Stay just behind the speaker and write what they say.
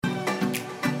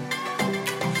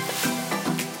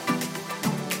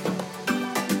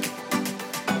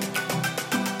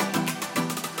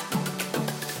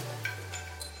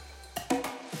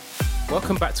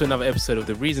Welcome back to another episode of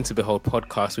the Reason to Behold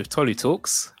podcast with Tolu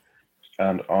Talks.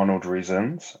 And Arnold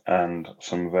Reasons, and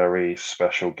some very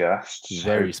special guests.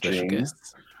 Very special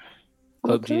guests.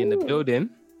 Hope Jean in the building.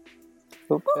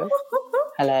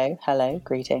 Hello,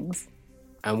 greetings.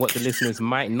 And what the listeners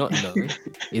might not know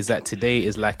is that today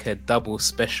is like a double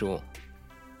special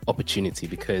opportunity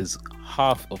because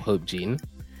half of Hope Jean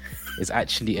is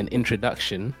actually an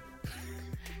introduction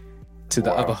to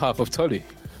the other half of Tolu.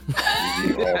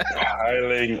 You are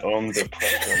piling on the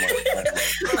pressure, my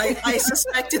friend. I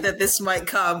suspected that this might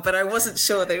come, but I wasn't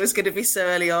sure that it was going to be so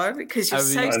early on because you're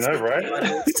I know, right?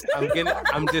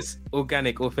 I'm just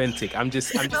organic, authentic. I'm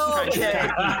just trying to let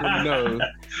people know.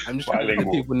 I'm just trying to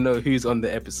let people know who's on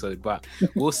the episode, but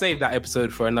we'll save that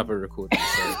episode for another recording.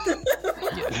 So,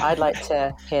 yeah. I'd like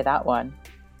to hear that one.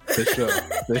 For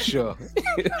sure.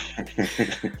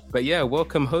 But yeah,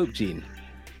 welcome Hope Jean.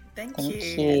 Thank you.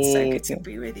 It's so good to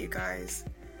be with you guys.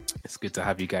 It's good to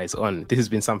have you guys on. This has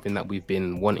been something that we've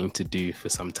been wanting to do for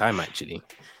some time, actually.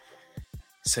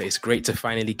 So it's great to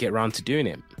finally get around to doing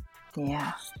it.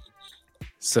 Yeah.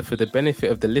 So for the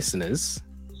benefit of the listeners,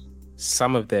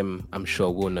 some of them, I'm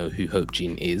sure, will know who Hope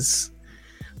Jean is.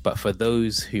 But for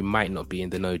those who might not be in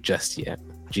the know just yet,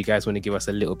 do you guys want to give us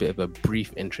a little bit of a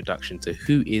brief introduction to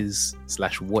who is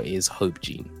 / what is Hope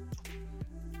Jean?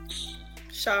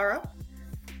 Shara?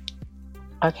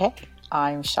 Okay,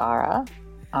 I'm Shara.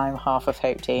 I'm half of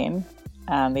Hope Jean,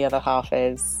 and the other half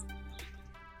is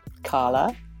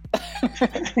Carla.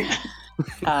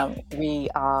 We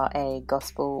are a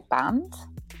gospel band.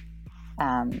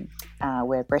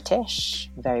 We're British,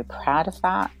 very proud of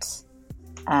that.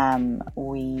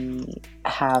 We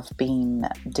have been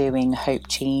doing Hope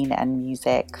Jean and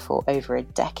music for over a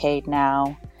decade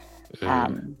now.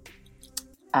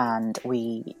 And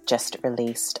we just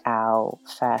released our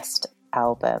first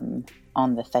album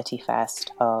on the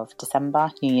 31st of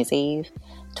December, New Year's Eve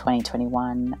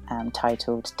 2021,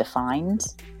 titled Defined,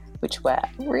 which we're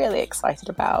really excited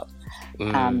about.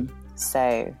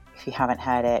 So if you haven't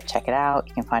heard it, check it out.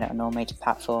 You can find it on all major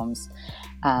platforms.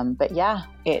 But yeah,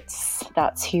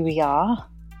 that's who we are.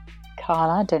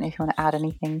 Carla, I don't know if you want to add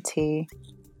anything to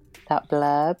that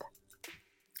blurb.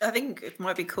 I think it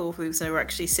might be cool if we were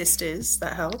actually sisters.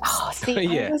 That helps. Oh, see,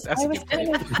 Yeah, I was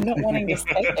kind of not wanting to say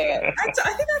it.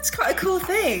 I think that's quite a cool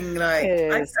thing. Like,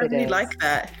 I really like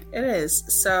that. It is.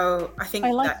 So I think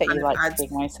I like that you like adds...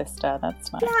 being my sister.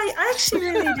 That's nice. Yeah, I actually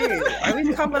really do. I mean,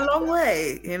 we've come a long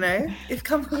way. You know, we've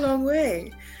come a long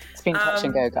way. It's been touch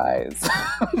and go, guys.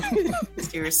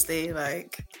 Seriously,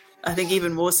 like. I think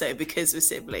even more so because we're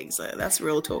siblings. Like, that's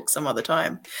real talk some other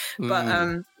time.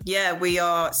 But yeah, we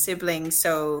are siblings.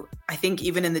 So I think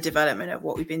even in the development of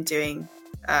what we've been doing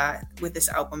with this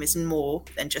album is more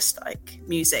than just like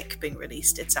music being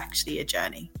released. It's actually a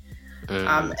journey.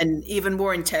 And even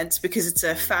more intense because it's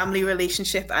a family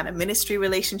relationship and a ministry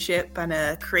relationship and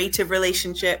a creative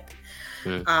relationship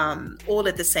all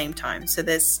at the same time. So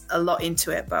there's a lot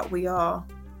into it, but we are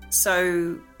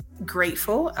so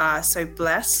grateful, so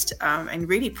blessed, and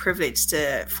really privileged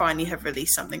to finally have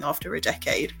released something after a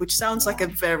decade, which sounds like a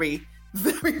very,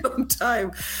 very long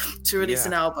time to release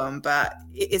an album, but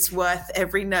it's worth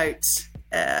every note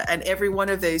and every one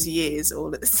of those years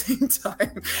all at the same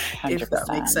time, 100%. If that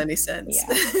makes any sense.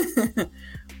 Yeah.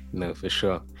 No, for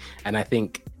sure. And I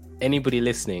think anybody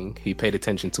listening who paid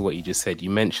attention to what you just said,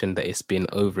 you mentioned that it's been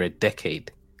over a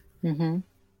decade.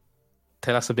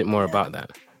 Tell us a bit more about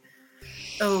that.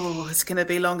 Oh, it's going to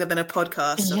be longer than a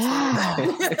podcast. Yeah,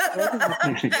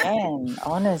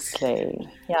 honestly.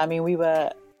 Yeah, I mean,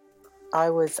 I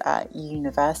was at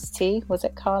university, was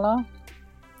it, Carla?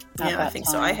 Yeah, I think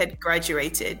so. I had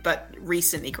graduated, but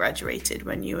recently graduated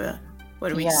when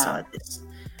we started this.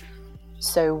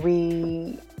 So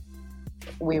we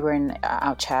were in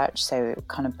our church, so it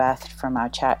kind of birthed from our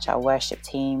church, our worship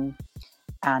team.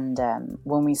 And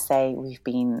when we say we've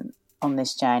been on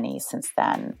this journey since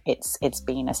then, it's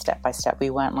been a step by step. We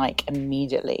weren't like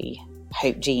immediately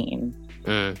Hope Jean,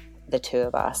 the two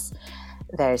of us.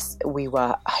 We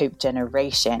were Hope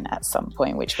Generation at some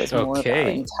point, which was more of our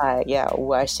entire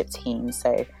worship team.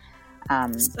 So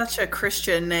such a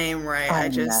Christian name, right? I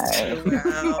just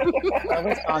that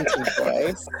was Auntie's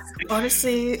voice.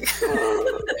 Honestly.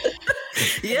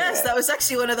 Yes, that was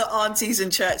actually one of the aunties in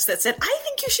church that said, I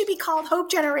think you should be called Hope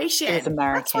Generation. It was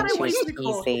American. She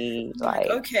was easy. Like,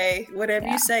 okay, whatever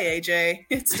you say, AJ,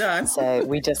 it's done. So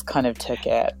we just kind of took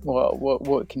it.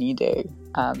 What can you do?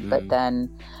 But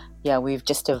then, we've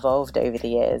just evolved over the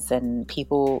years, and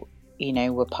people,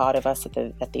 were part of us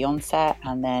at the onset,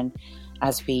 and then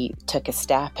as we took a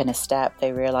step,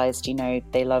 they realized,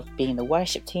 they loved being the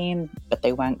worship team, but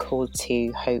they weren't called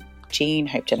to Hope Gene,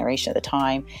 Hope Generation at the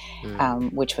time,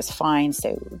 which was fine.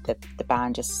 So the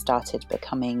band just started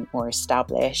becoming more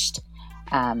established.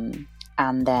 And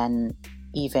then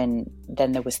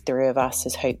there was 3 of us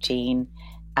as Hope Gene.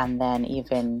 And then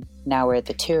even now we're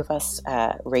the 2 of us.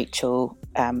 Rachel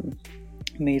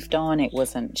moved on.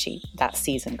 That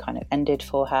season kind of ended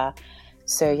for her.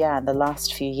 So yeah, the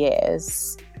last few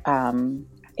years,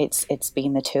 it's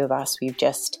been the 2 of us. We've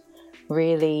just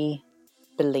really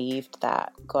believed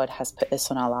that God has put this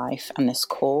on our life and this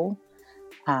call.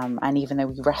 And even though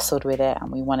we wrestled with it and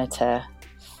we wanted to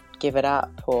give it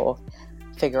up or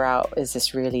figure out, is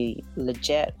this really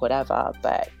legit, whatever,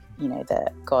 but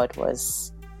that God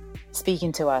was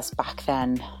speaking to us back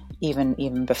then,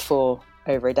 even before,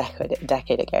 over a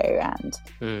decade ago,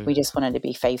 and we just wanted to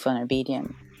be faithful and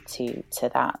obedient to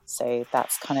that. So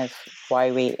that's kind of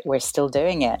why we're still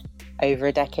doing it over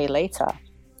a decade later,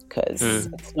 because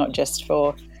it's not just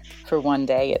for one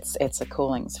day, it's a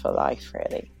callings for life,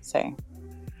 really. So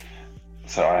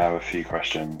I have a few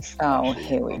questions. Oh, actually.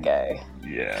 Here we go.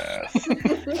 Yes.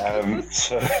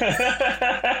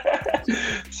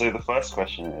 So the first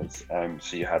question is,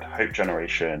 so you had Hope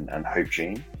Generation and Hope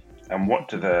Gene, and what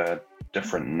do the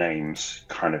different names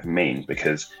kind of mean?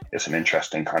 Because it's an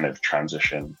interesting kind of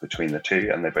transition between the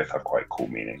two, and they both have quite cool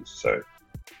meanings. So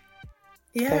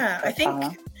yeah, I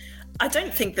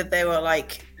don't think that they were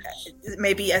like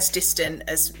maybe as distant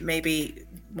as maybe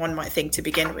one might think to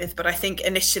begin with, but I think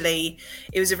initially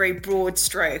it was a very broad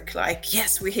stroke, like,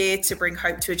 yes, we're here to bring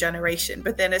hope to a generation.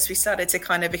 But then as we started to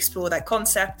kind of explore that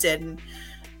concept and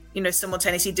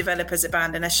simultaneously develop as a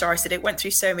band, and as Shara said, it went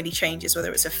through so many changes, whether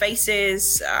it was the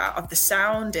faces of the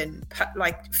sound and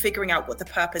like figuring out what the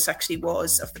purpose actually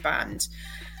was of the band.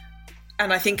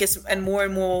 And I think and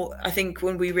more, I think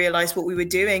when we realized what we were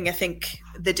doing, I think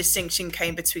the distinction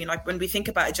came between, like, when we think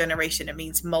about a generation, it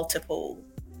means multiple,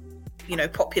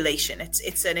 population.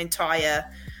 It's an entire,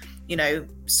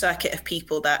 circuit of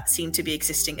people that seem to be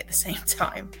existing at the same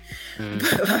time.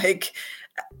 But like,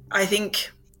 I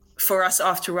think for us,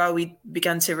 after a while, we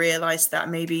began to realize that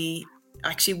maybe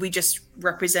actually we just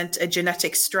represent a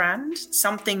genetic strand,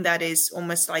 something that is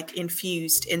almost like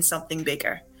infused in something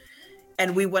bigger.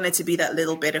 And we wanted to be that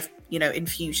little bit of,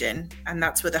 infusion. And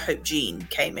that's where the Hope Gene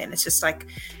came in. It's just like,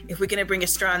 if we're going to bring a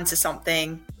strand to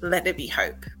something, let it be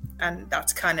hope. And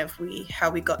that's kind of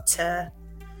how we got to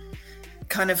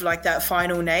kind of like that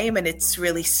final name. And it's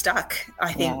really stuck,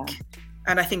 I think. Yeah.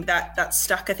 And I think that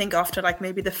stuck, I think, after like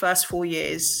maybe the first 4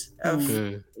 years of,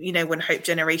 when Hope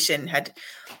Generation had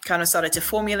kind of started to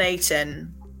formulate,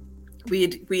 and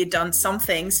we had done some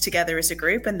things together as a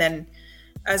group. And then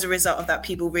as a result of that,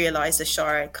 people realized, as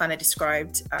Shara kind of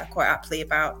described quite aptly,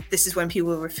 about this is when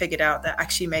people were figured out that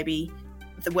actually maybe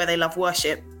where they love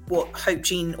worship, what Hope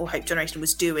Gene or Hope Generation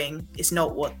was doing is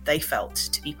not what they felt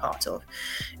to be part of.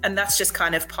 And that's just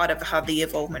kind of part of how the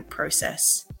evolvement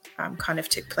process kind of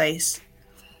took place.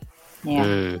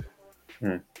 Yeah.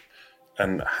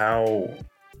 And how,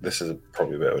 this is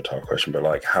probably a bit of a tough question, but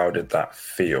like, how did that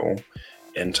feel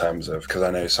in terms of, because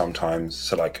I know sometimes,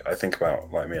 so like I think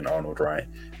about like me and Arnold, right?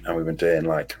 And we've been doing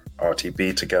like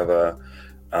RTB together.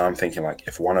 And I'm thinking like,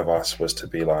 if one of us was to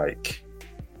be like,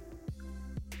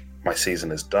 my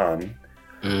season is done,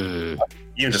 even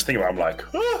just think about it, I'm like,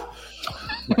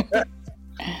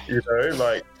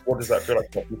 like, what does that feel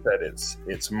like? Like you said,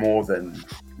 it's more than,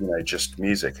 just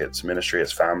music. It's ministry,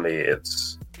 it's family,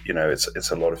 it's,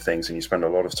 it's a lot of things, and you spend a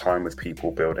lot of time with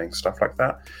people building stuff like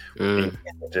that.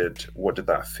 What did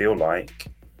that feel like,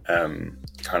 kind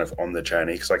of on the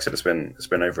journey? Because like I said, it's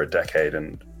been over a decade,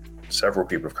 and several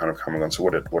people have kind of come and gone. So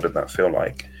what did that feel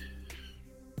like?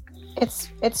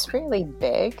 It's really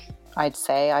big, I'd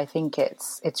say. I think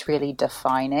it's really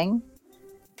defining.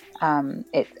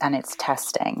 It's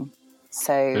testing.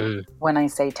 So when I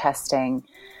say testing,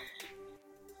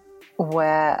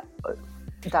 where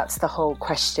that's the whole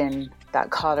question that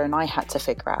Carla and I had to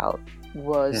figure out,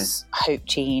 was Hope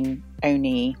Gene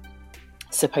only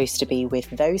supposed to be with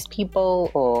those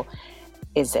people, or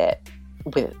is it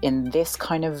in this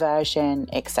kind of version,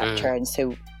 etc. And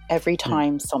so every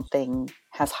time something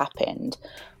has happened,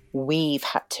 we've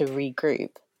had to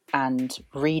regroup and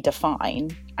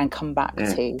redefine and come back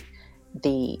to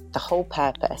the whole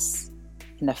purpose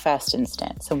in the first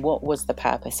instance, and what was the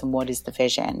purpose and what is the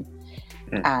vision.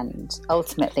 And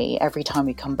ultimately, every time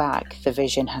we come back, the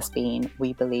vision has been,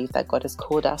 we believe that God has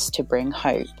called us to bring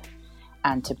hope,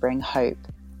 and to bring hope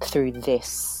through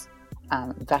this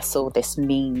vessel, this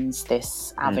means,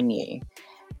 this avenue.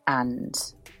 And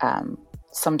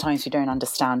sometimes we don't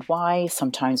understand why.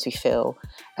 Sometimes we feel,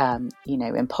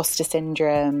 imposter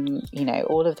syndrome,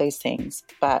 all of those things.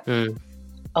 But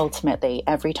ultimately,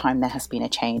 every time there has been a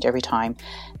change, every time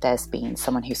there's been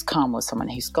someone who's come or someone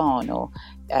who's gone, or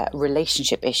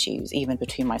relationship issues, even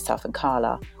between myself and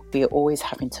Carla, we are always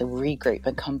having to regroup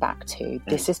and come back to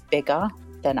this is bigger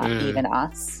than even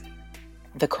us.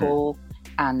 The call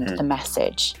and the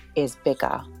message is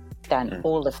bigger than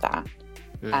all of that.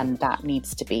 And that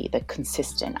needs to be the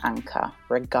consistent anchor,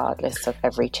 regardless of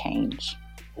every change.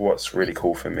 What's really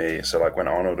cool for me, so like when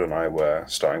Arnold and I were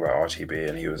starting about RTB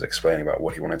and he was explaining about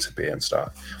what he wanted to be and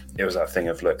stuff, it was that thing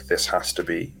of, look, it has to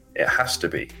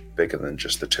be bigger than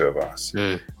just the two of us,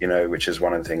 you know, which is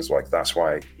one of the things, like, that's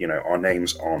why, you know, our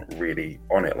names aren't really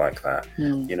on it like that.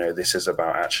 You know, this is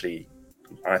about actually,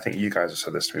 and I think you guys have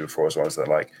said this to me before as well, is that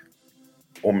like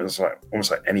almost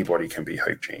like anybody can be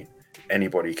Hope Gene,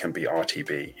 anybody can be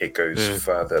RTB. It goes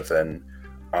further than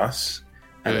us.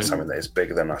 And it's something that is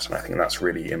bigger than us. And I think that's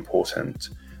really important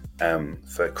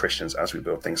for Christians as we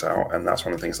build things out. And that's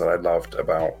one of the things that I loved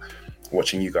about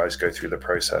watching you guys go through the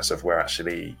process of where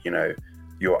actually, you know,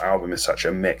 your album is such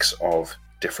a mix of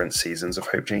different seasons of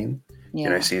Hope Gene. You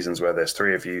know, seasons where there's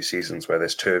 3 of you, seasons where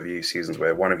there's 2 of you, seasons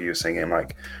where 1 of you is singing.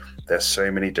 Like, there's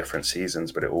so many different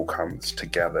seasons, but it all comes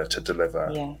together to deliver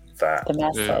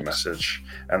that message.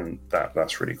 And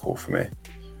that's really cool for me.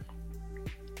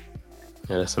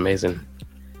 Yeah, that's amazing.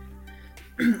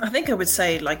 I think I would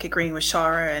say, like, agreeing with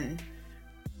Shara, and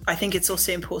I think it's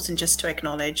also important just to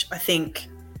acknowledge, I think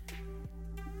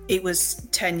it was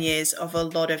 10 years of a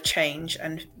lot of change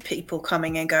and people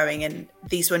coming and going, and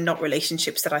these were not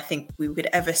relationships that I think we would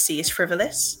ever see as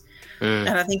frivolous. And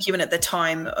I think even at the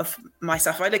time of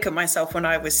myself, I look at myself when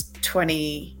I was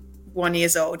 21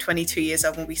 years old, 22 years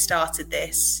old when we started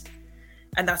this,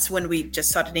 and that's when we just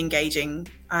started engaging.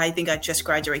 I think I just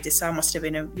graduated, so I must have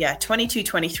been 22,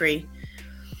 23.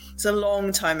 It's a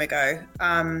long time ago.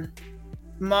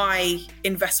 My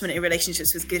investment in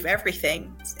relationships was give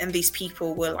everything, and these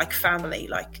people were like family.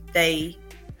 Like, they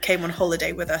came on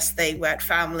holiday with us, they were at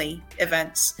family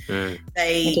events, we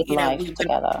did life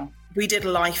together. We did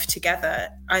life together.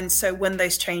 And so when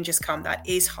those changes come, that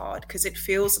is hard because it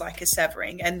feels like a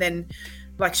severing. And then,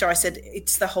 like Shara said,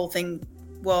 it's the whole thing,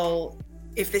 well,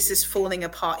 if this is falling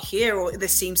apart here, or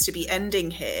this seems to be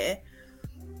ending here,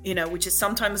 you know, which is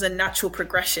sometimes a natural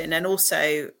progression. And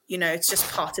also, you know, it's just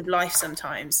part of life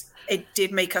sometimes. It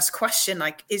did make us question,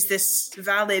 like, is this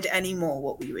valid anymore,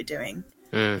 what we were doing?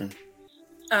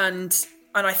 And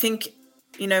I think,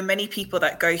 you know, many people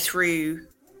that go through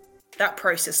that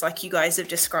process, like you guys have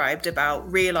described,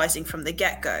 about realizing from the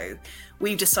get-go,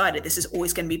 we've decided this is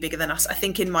always going to be bigger than us. I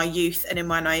think in my youth and in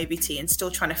my naivety and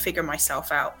still trying to figure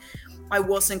myself out, I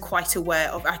wasn't quite aware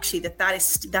of actually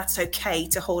that's okay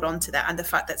to hold on to that, and the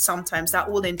fact that sometimes that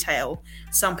will entail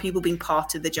some people being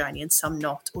part of the journey and some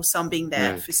not, or some being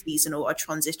there for seasonal or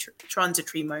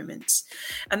transitory moments.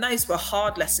 And those were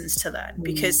hard lessons to learn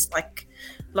because,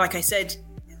 like I said,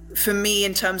 for me,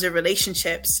 in terms of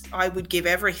relationships, I would give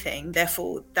everything.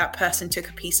 Therefore, that person took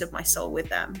a piece of my soul with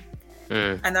them,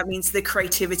 and that means the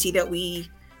creativity that we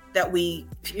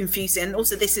infuse in.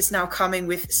 Also, this is now coming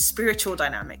with spiritual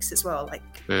dynamics as well. Like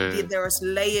there is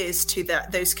layers to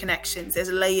those connections.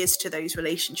 There's layers to those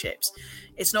relationships.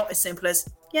 It's not as simple as,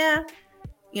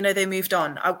 you know, they moved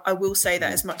on. I will say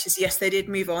that as much as, yes, they did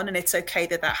move on, and it's okay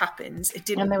that happens. It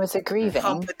didn't. And there was a grieving.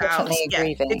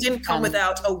 It didn't come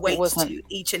without a weight to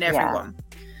each and every one.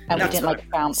 And we didn't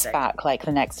bounce back like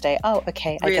the next day. Oh,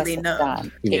 okay, I guess it's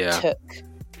done. It took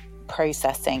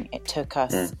processing. It took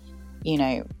us, you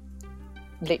know,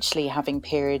 literally having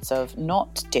periods of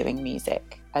not doing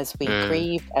music as we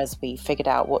grieved, as we figured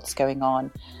out what's going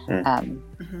on.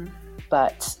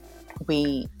 But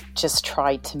we just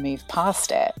tried to move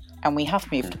past it, and we have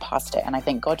moved past it. And I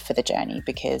thank God for the journey,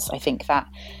 because I think that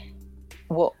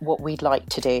what we'd like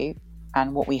to do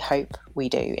and what we hope we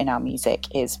do in our music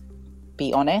is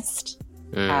be honest.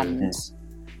 And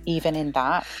even in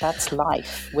that's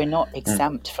life. We're not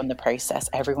exempt from the process.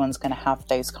 Everyone's going to have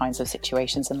those kinds of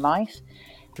situations in life.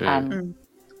 And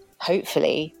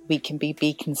hopefully we can be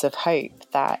beacons of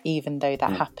hope that even though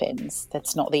that happens,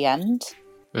 that's not the end,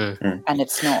 and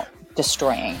it's not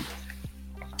destroying.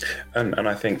 And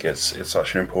I think it's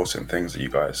such an important thing that you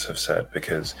guys have said,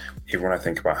 because even when I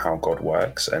think about how God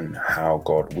works and how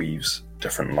God weaves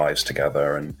different lives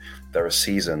together, and there are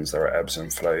seasons, there are ebbs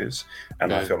and flows,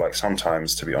 and I feel like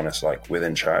sometimes, to be honest, like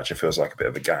within church, it feels like a bit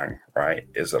of a gang, right?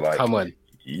 Is it like, come on,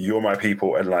 you're my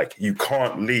people, and like you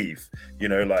can't leave, you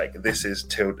know, like this is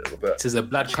till, but this is a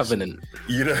blood covenant,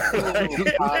 you know, like,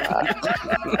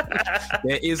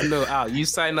 There is no out. You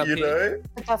sign up, you know.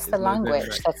 But that's the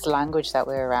language. That's the language that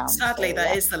we're around. Sadly, so,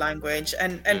 that is the language,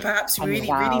 and perhaps we And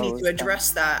really need to vows,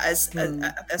 address that as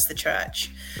the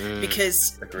church,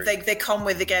 because Agreed. they come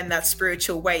with, again, that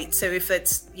spiritual weight. So if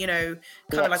it's, you know,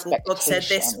 kind The of like, well, God said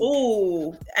this,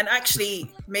 expectation. and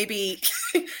actually maybe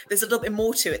there's a little bit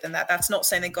more to it than that. That's not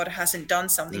saying that God hasn't done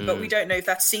something, but we don't know if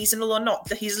that's seasonal or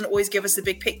not. He doesn't always give us the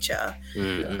big picture,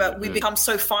 but we become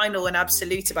so final and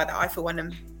absolute about that. I, for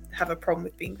one, have a problem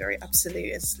with being very absolute.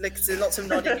 It's like there's lots of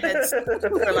nodding heads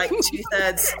for like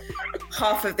 2/3,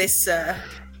 half of this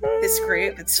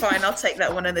group. It's fine. I'll take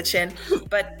that one on the chin.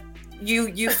 But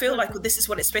you feel like, well, this is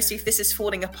what it's supposed to be. If this is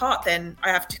falling apart, then I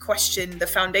have to question the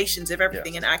foundations of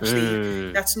everything. And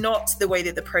actually, that's not the way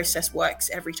that the process works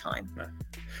every time. No.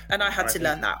 And I had to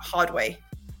learn that hard way.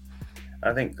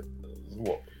 I think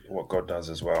what God does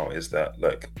as well is that,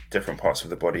 look, different parts of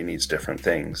the body needs different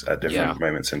things at different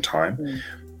moments in time.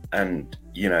 And,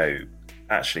 you know,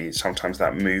 actually sometimes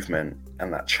that movement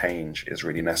and that change is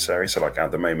really necessary. So like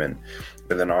at the moment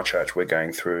within our church, we're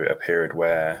going through a period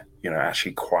where, you know,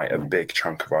 actually quite a big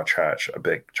chunk of our church, a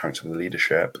big chunk of the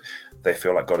leadership, they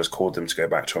feel like God has called them to go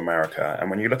back to America. And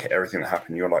when you look at everything that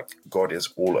happened, you're like, God is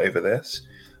all over this.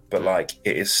 But like,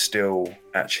 it is still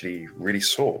actually really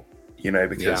sore, you know,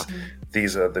 because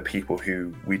these are the people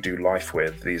who we do life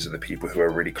with. These are the people who are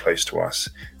really close to us.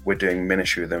 We're doing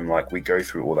ministry with them. Like, we go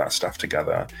through all that stuff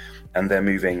together, and they're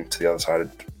moving to the other side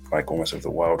of, like, almost of the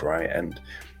world, right?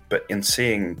 But in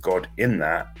seeing God in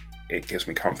that, it gives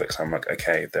me comfort, because I'm like,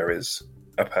 okay, there is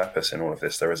a purpose in all of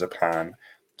this. There is a plan.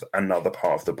 Another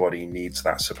part of the body needs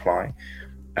that supply.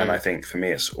 And I think for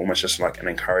me, it's almost just like an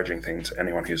encouraging thing to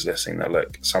anyone who's listening that,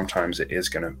 look, sometimes it is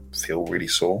going to feel really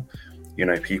sore. You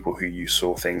know, people who you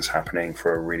saw things happening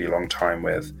for a really long time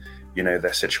with, you know,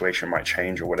 their situation might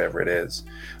change or whatever it is.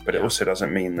 But it also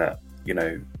doesn't mean that, you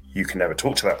know, you can never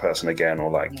talk to that person again, or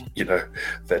like, you know,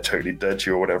 they're totally dead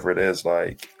to you or whatever it is.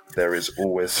 Like, there is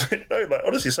always, you know, like,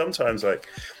 honestly, sometimes, like,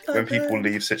 when people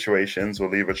leave situations or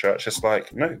leave a church, it's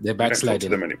like, no, they're backsliding.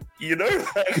 We don't talk to them anymore.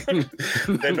 You know,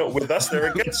 like, they're not with us,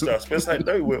 they're against us. But it's like,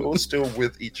 no, we're all still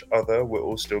with each other. We're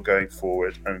all still going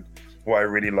forward. And what I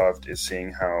really loved is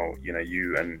seeing how, you know,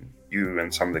 you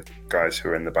and some of the guys who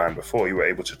were in the band before, you were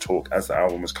able to talk as the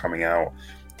album was coming out,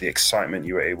 the excitement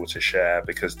you were able to share,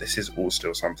 because this is all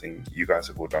still something you guys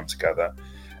have all done together.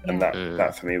 And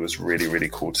that for me was really, really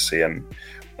cool to see. And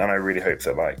I really hope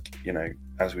that, like, you know,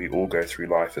 as we all go through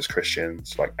life as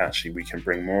Christians, like, actually we can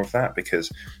bring more of that,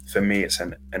 because for me it's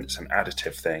an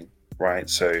additive thing, right?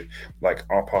 So like,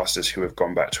 our pastors who have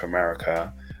gone back to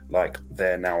America, like,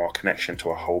 they're now our connection to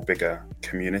a whole bigger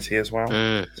community as well.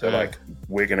 So like,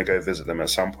 we're going to go visit them at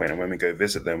some point, and when we go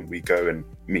visit them, we go and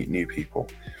meet new people,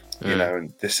 you know,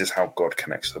 and this is how God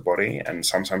connects the body. And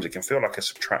sometimes it can feel like a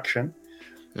subtraction,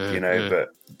 you know, but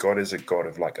God is a God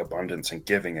of, like, abundance and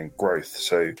giving and growth.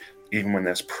 So even when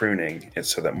there's pruning, it's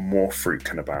so that more fruit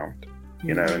can abound,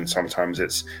 you know. And sometimes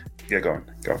it's, go on.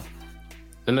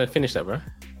 No, finish that, bro.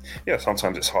 Yeah,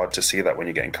 sometimes it's hard to see that when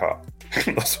you're getting cut.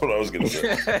 That's what I was going to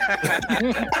say.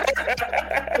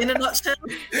 In a nutshell,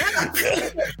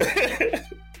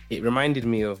 It reminded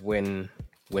me of when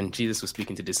Jesus was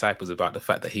speaking to disciples about the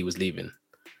fact that he was leaving,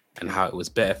 and how it was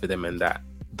better for them, and that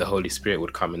the Holy Spirit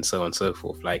would come, and so on and so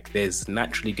forth. Like, there's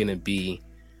naturally going to be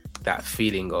that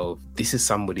feeling of, this is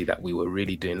somebody that we were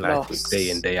really doing life with day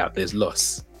in, day out. There's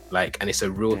loss, like, and it's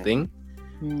a real thing.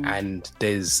 And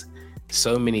there's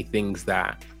so many things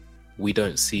that we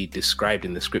don't see described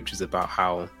in the scriptures about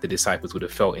how the disciples would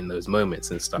have felt in those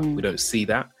moments and stuff. We don't see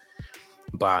that.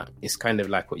 But it's kind of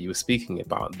like what you were speaking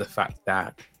about, the fact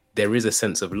that there is a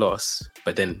sense of loss,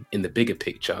 but then in the bigger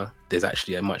picture, there's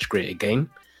actually a much greater gain.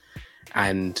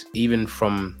 And even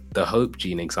from the Hope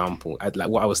Gene example, like,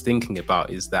 what I was thinking about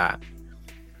is that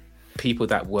people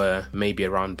that were maybe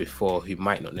around before, who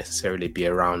might not necessarily be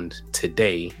around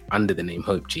today under the name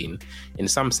Hope Gene, in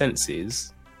some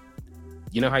senses,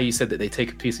 you know how you said that they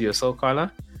take a piece of your soul,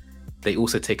 Carla? They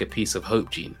also take a piece of Hope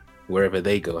Gene wherever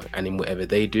they go and in whatever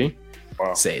they do.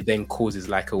 Wow. So it then causes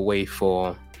like a way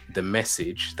for the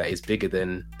message that is bigger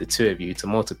than the two of you to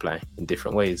multiply in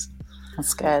different ways.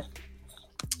 That's good.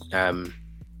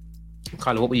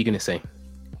 Carla, what were you going to say?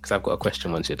 Because I've got a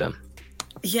question once you're done.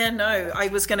 Yeah, no, I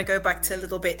was going to go back to a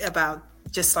little bit about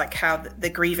just like how the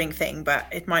grieving thing, but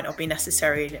it might not be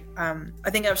necessary. I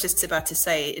think I was just about to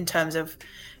say, in terms of,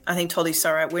 I think Tolu,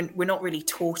 sorry, we're not really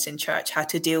taught in church how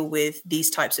to deal with these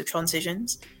types of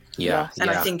transitions. Yeah. And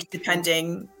I think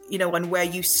depending, you know, on where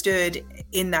you stood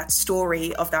in that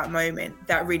story of that moment,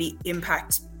 that really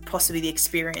impacts possibly the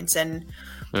experience. And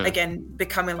again,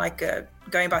 becoming like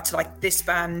going back to like this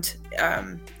band,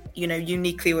 you know,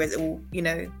 uniquely with, you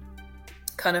know,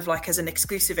 kind of like as an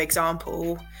exclusive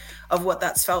example of what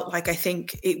that's felt like. I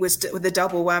think it was the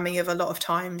double whammy of a lot of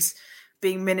times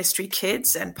being ministry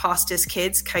kids and pastors'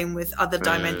 kids came with other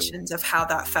dimensions of how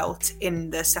that felt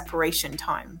in the separation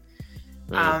time.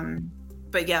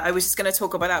 But yeah, I was just going to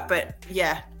talk about that. But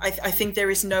yeah, I think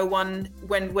there is no one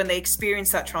when they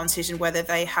experience that transition, whether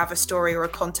they have a story or a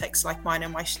context like mine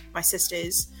and my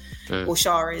sister's or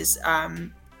Shara's,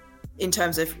 in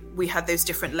terms of we had those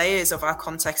different layers of our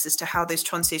context as to how those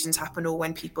transitions happen or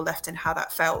when people left and how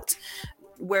that felt.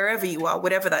 Wherever you are,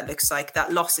 whatever that looks like,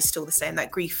 that loss is still the same, that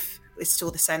grief is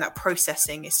still the same, that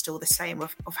processing is still the same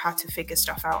of how to figure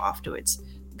stuff out afterwards.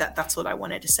 That's all I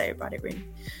wanted to say about it,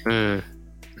 really.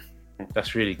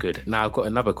 That's really good. Now I've got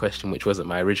another question, which wasn't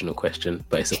my original question,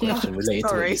 but it's a question related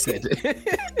to what you said.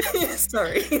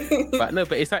 Sorry. But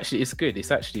it's good.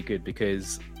 It's actually good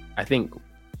because I think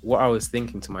what I was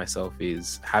thinking to myself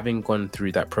is, having gone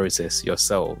through that process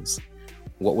yourselves,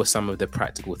 what were some of the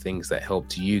practical things that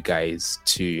helped you guys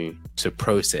to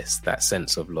process that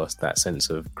sense of loss, that sense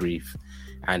of grief,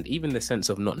 and even the sense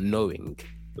of not knowing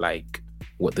like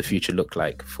what the future looked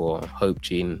like for Hope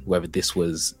Gene, whether this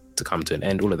was to come to an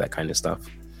end, all of that kind of stuff?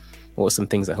 What were some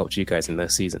things that helped you guys in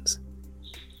those seasons?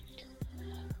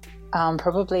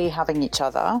 Probably having each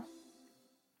other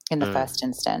in the first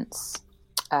instance.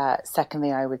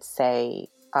 Secondly, I would say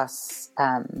us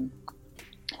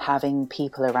having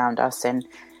people around us, and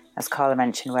as Carla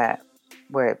mentioned,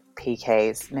 we're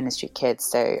PKs, ministry kids,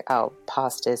 so our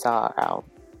pastors are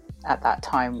at that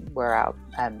time were our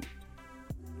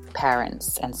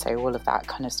parents, and so all of that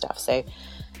kind of stuff. So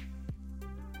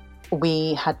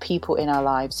we had people in our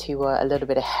lives who were a little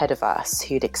bit ahead of us,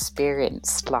 who'd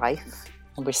experienced life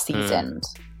and were seasoned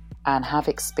and have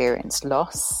experienced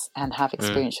loss and have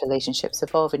experienced relationships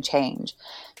evolve and change.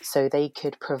 So they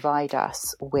could provide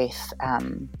us with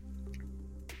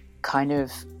kind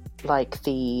of like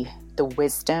the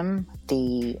wisdom,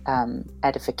 the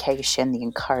edification, the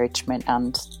encouragement,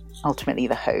 and ultimately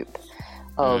the hope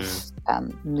of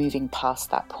moving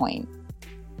past that point,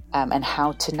 and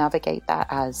how to navigate that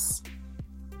as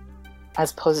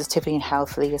positively and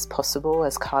healthily as possible.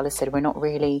 As Carla said, we're not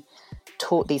really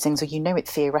taught these things, or you know it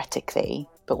theoretically,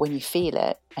 but when you feel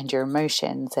it and your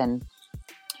emotions and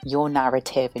your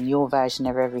narrative and your version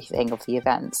of everything of the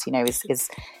events, you know, is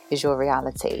your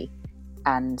reality,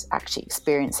 and actually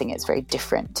experiencing it's very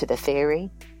different to the theory.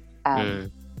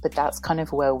 But that's kind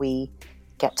of where we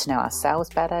get to know ourselves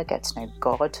better, get to know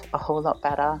God a whole lot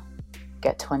better,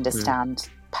 get to understand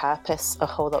purpose a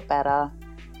whole lot better.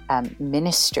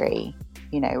 Ministry,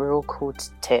 you know, we're all called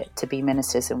to be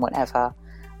ministers in whatever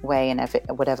way and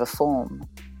whatever form,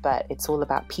 but it's all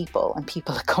about people, and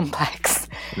people are complex.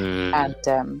 And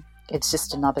it's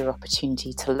just another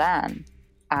opportunity to learn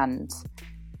and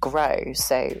grow.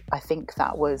 So I think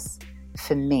that was,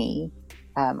 for me,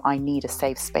 I need a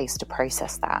safe space to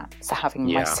process that. So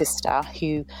having my sister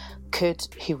who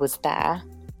was there,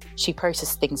 she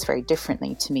processed things very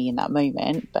differently to me in that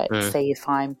moment. But say if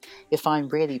I'm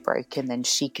really broken, then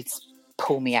she could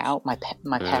pull me out. My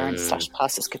parents /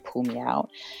 pastors could pull me out,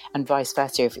 and vice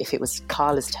versa. If it was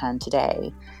Carla's turn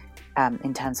today,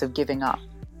 in terms of giving up,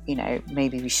 you know,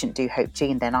 maybe we shouldn't do Hope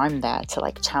Gene, then I'm there to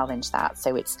like challenge that.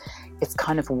 So it's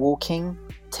kind of walking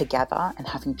together and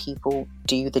having people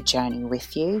do the journey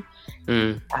with you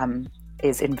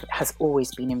has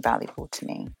always been invaluable to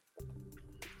me.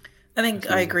 I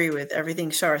think I agree with everything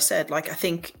Shara said. Like, I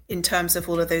think in terms of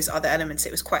all of those other elements,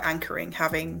 it was quite anchoring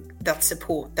having that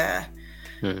support there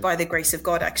by the grace of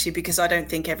God, actually, because I don't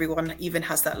think everyone even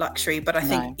has that luxury. But I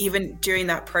think even during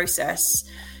that process,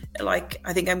 like,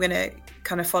 I think I'm going to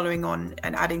kind of following on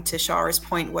and adding to Shara's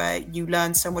point where you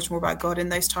learn so much more about God in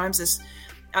those times.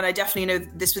 And I definitely know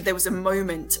there was a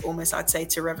moment, almost I'd say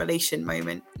to revelation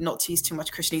moment, not to use too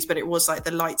much Christianese, but it was like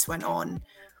the lights went on.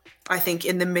 I think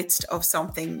in the midst of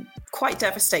something quite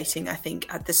devastating, I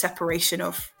think at the separation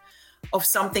of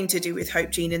something to do with Hope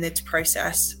Gene in its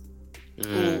process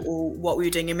or what we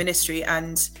were doing in ministry.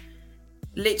 And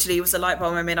literally it was a light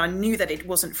bulb moment. I knew that it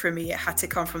wasn't from me. It had to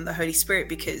come from the Holy Spirit,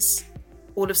 because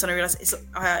all of a sudden I realized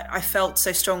I felt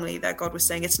so strongly that God was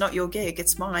saying, it's not your gig,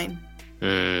 it's mine.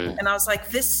 And I was like,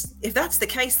 if that's the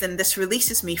case, then this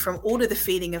releases me from all of the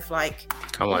feeling of like,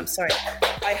 come on, sorry,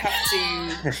 I have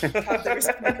to have the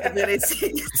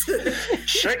responsibility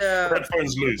shake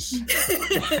headphones loose.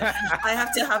 I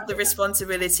have to have the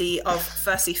responsibility of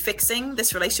firstly fixing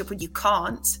this relationship when you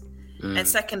can't, and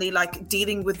secondly, like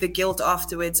dealing with the guilt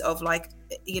afterwards of like,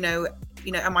 you know,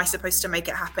 you know, am I supposed to make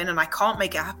it happen? And I can't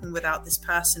make it happen without this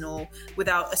person or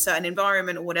without a certain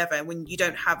environment or whatever, when you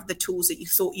don't have the tools that you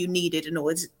thought you needed in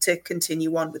order to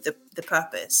continue on with the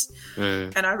purpose.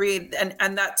 And I really,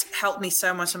 and that helped me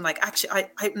so much. I'm like, actually,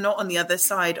 I'm not on the other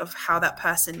side of how that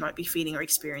person might be feeling or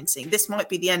experiencing. This might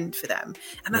be the end for them,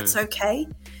 and that's okay.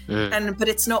 But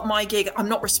it's not my gig. I'm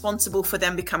not responsible for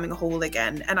them becoming whole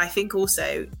again. And I think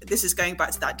also this is going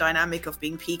back to that dynamic of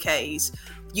being PKs.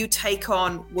 You take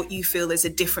on what you feel is a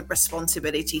different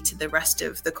responsibility to the rest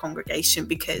of the congregation,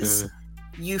 because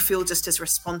you feel just as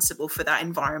responsible for that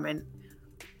environment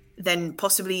than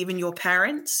possibly even your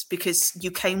parents, because you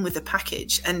came with a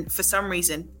package. And for some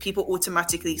reason, people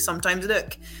automatically sometimes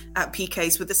look at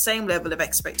PKs with the same level of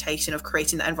expectation of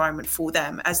creating that environment for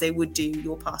them as they would do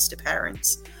your pastor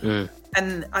parents.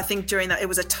 And I think during that, it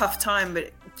was a tough time,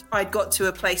 but I'd got to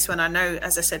a place when I know,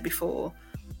 as I said before,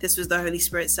 this was the Holy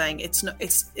Spirit saying,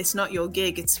 it's not your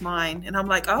gig, it's mine. And I'm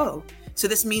like, oh, so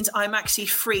this means I'm actually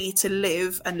free to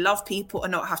live and love people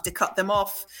and not have to cut them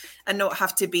off and not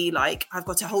have to be like, I've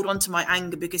got to hold on to my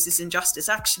anger because it's injustice.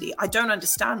 Actually, I don't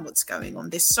understand what's going on.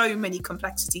 There's so many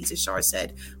complexities, as Shara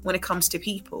said, when it comes to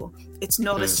people. It's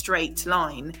not a straight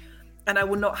line, and I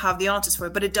will not have the answers for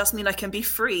it, but it does mean I can be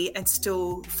free and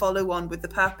still follow on with the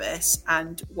purpose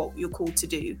and what you're called to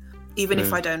do, even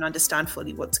if I don't understand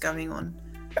fully what's going on.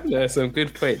 There's some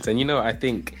good points. And, you know, I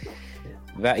think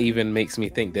that even makes me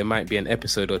think there might be an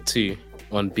episode or two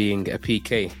on being a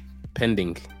PK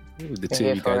pending, with the two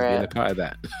of you guys being a part of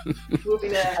that. We'll be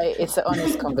there. It's an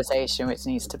honest conversation which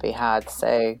needs to be had.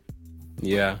 So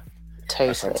yeah,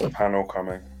 That's totally. a panel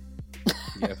coming.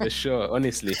 Yeah, for sure.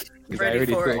 Honestly, I Ready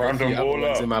already for got it. a Round few them other all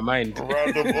ones up. in my mind.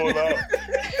 Round them all up.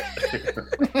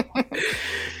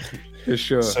 For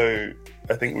sure. So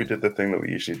I think we did the thing that we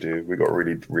usually do. We got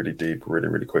really, really deep, really,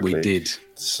 really quickly. We did.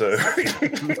 So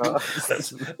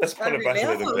let's pull it back a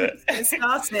little bit. It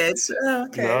started. Oh,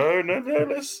 okay. No.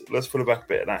 Let's pull it back a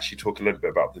bit and actually talk a little bit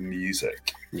about the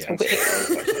music. Yeah.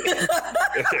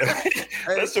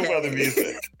 Let's talk about the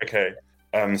music. Okay.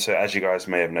 So as you guys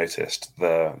may have noticed,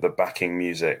 the backing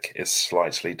music is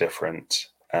slightly different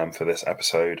for this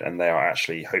episode, and they are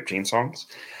actually Hope Gene songs.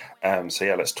 So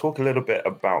yeah, let's talk a little bit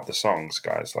about the songs,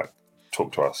 guys. Like,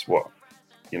 talk to us. What,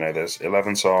 you know, there's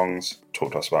 11 songs.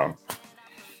 Talk to us about them.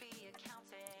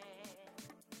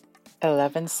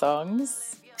 11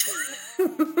 songs.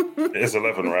 It is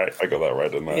 11, right? I got that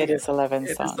right, didn't I? It is 11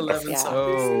 It is songs. 11 yeah. songs.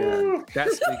 Oh,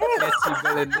 that's spaghetti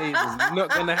bolognese. It's not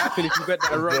going to happen if you got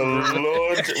that The wrong.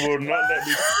 Lord will not let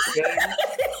me sing.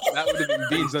 That would have been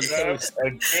beans on toast.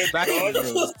 A good Back in God.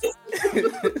 the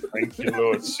days. Thank you,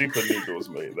 Lord. Super noodles,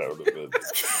 mate. That would have been.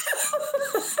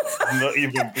 Not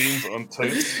even beans on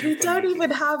toast. We Super don't noodles.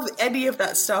 even have any of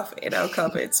that stuff in our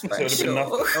cupboards, So for it would have been sure.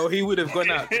 nothing. Oh, he would have gone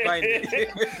out to find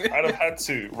it. I'd have had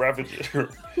to ravage it.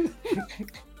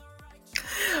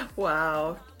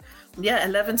 Wow. Yeah,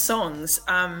 11 songs.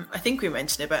 I think we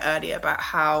mentioned a bit earlier about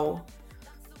how,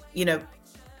 you know,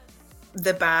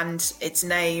 the band, its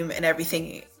name and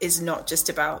everything is not just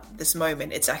about this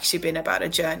moment. It's actually been about a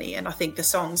journey. And I think the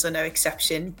songs are no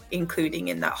exception, including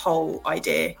in that whole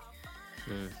idea.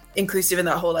 Inclusive in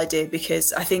that whole idea,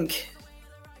 because I think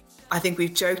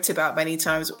we've joked about many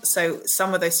times. So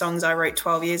some of those songs I wrote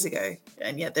 12 years ago,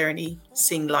 and yet they're only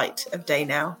seeing light of day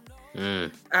now.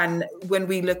 And when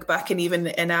we look back, and even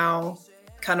in our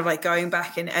kind of like going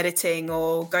back and editing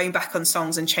or going back on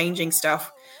songs and changing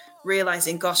stuff,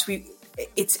 realizing, gosh,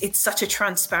 it's such a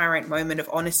transparent moment of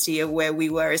honesty of where we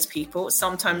were as people.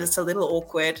 Sometimes it's a little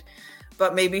awkward,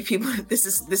 but maybe people,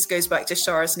 this goes back to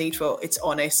Shara's need for, it's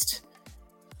honest,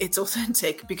 it's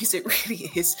authentic, because it really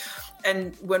is.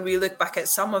 And when we look back at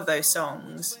some of those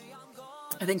songs,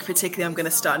 I think particularly I'm going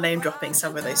to start name dropping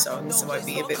some of those songs. It might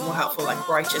be a bit more helpful, like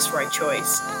Righteous, Right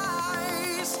Choice.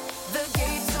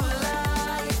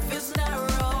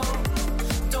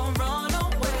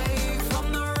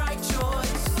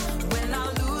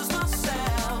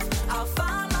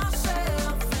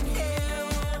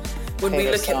 When we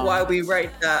look at why we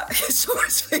wrote that, it's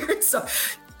Shara's favourite song.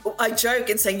 I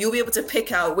joke and saying you'll be able to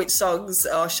pick out which songs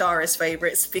are Shara's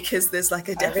favourites, because there's like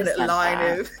a definite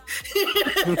line of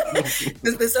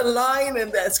there's a line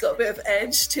and that's got a bit of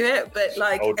edge to it, but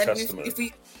like, Old and Testament. if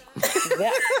we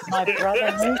Yeah, my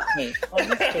brother knows me.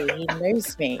 Honestly, he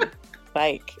knows me.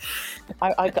 Like,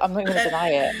 I'm not going to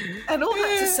deny it. and all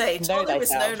that to say, Know Tolu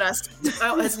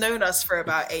thyself. has known us for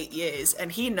about 8 years,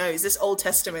 and he knows this Old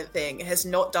Testament thing has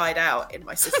not died out in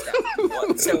my system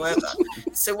whatsoever.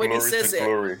 So when Glory he says to it,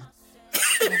 glory.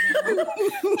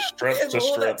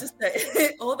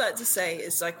 All that to say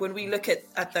is like when we look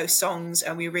at those songs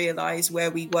and we realize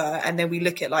where we were, and then we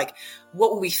look at like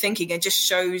what were we thinking, it just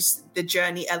shows the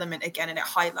journey element again, and it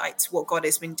highlights what God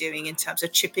has been doing in terms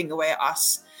of chipping away at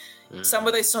us. Some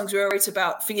of those songs we wrote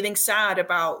about feeling sad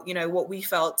about, you know, what we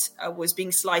felt was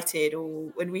being slighted,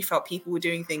 or when we felt people were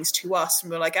doing things to us,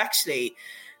 and we're like, actually,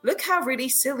 look how really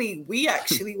silly we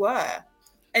actually were.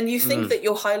 And you think that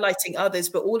you're highlighting others,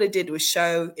 but all it did was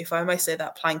show, if I may say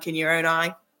that, plank in your own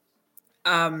eye.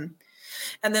 And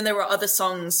then there were other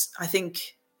songs. I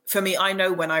think for me, I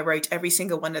know when I wrote every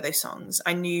single one of those songs,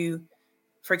 I knew,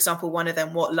 for example, one of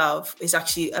them, What Love, is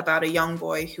actually about a young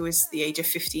boy who was the age of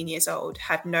 15 years old,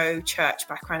 had no church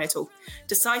background at all,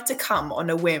 decided to come on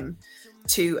a whim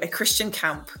to a Christian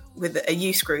camp with a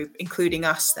youth group, including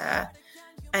us there,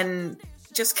 and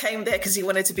just came there because he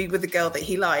wanted to be with the girl that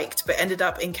he liked, but ended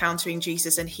up encountering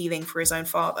Jesus and healing for his own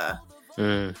father.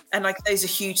 And like, those are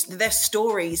huge. They're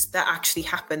stories that actually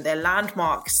happened. They're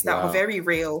landmarks that were very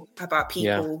real about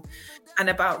people and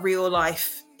about real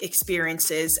life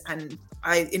experiences. And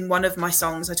in one of my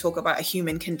songs, I talk about a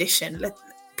human condition.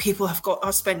 People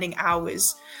are spending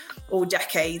hours or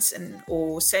decades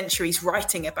or centuries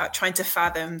writing about trying to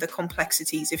fathom the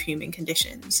complexities of human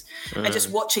conditions and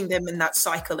just watching them in that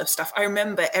cycle of stuff. I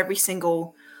remember every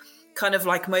single kind of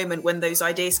like moment when those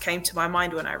ideas came to my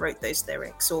mind when I wrote those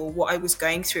lyrics, or what I was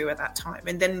going through at that time.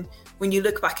 And then when you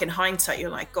look back in hindsight, you're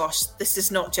like, gosh, this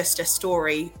is not just a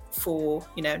story for,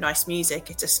 you know, nice music.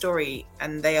 It's a story,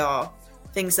 and they are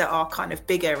things that are kind of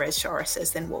bigger, as Shara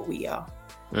says, than what we are.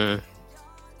 And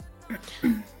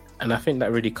I think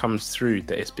that really comes through,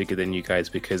 that it's bigger than you guys,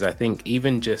 because I think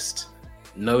even just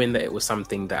knowing that it was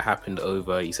something that happened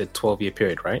over, you said 12-year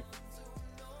period, right?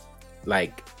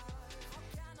 Like,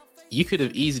 you could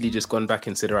have easily just gone back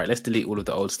and said, all right, let's delete all of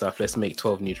the old stuff. Let's make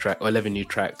 11 new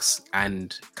tracks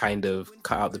and kind of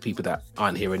cut out the people that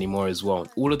aren't here anymore as well.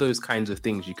 All of those kinds of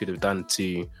things you could have done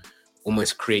to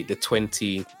almost create the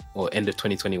end of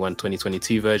 2021,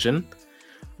 2022 version.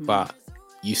 But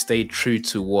you stayed true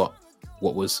to what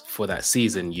was for that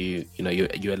season. You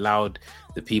allowed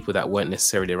the people that weren't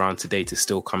necessarily around today to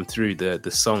still come through,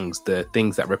 the songs, the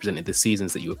things that represented the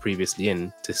seasons that you were previously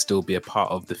in, to still be a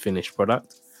part of the finished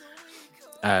product.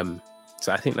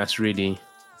 So I think that's really,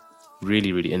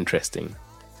 really, really interesting.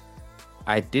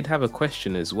 I did have a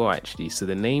question as well, actually. So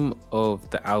the name of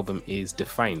the album is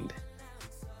Defined.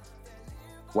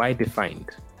 Why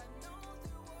Defined?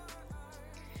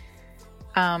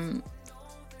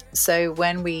 So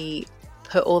when we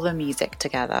put all the music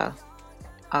together,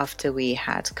 after we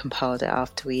had compiled it,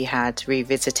 after we had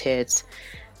revisited,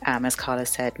 as Carla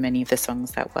said, many of the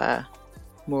songs that were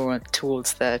more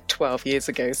towards the 12 years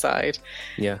ago side,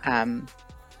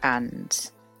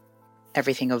 and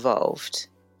everything evolved,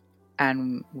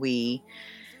 and we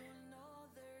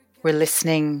were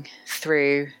listening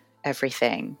through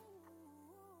everything.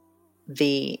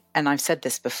 And I've said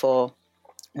this before,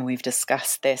 and we've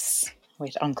discussed this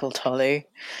with Uncle Tolu,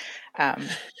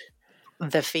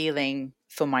 the feeling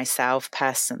for myself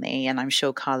personally, and I'm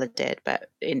sure Carla did,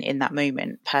 but in that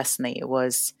moment personally, it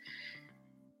was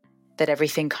that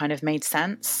everything kind of made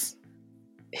sense.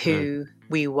 Who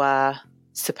we were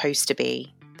supposed to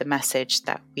be, the message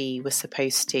that we were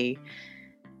supposed to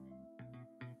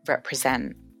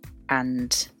represent,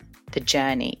 and the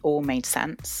journey all made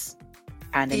sense.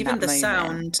 And even in that the moment,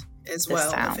 sound as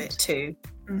well of it too.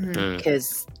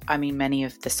 Because I mean, many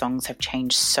of the songs have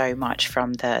changed so much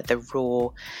from the raw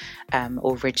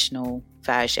original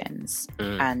versions.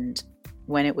 And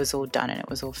when it was all done and it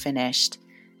was all finished,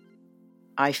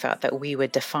 I felt that we were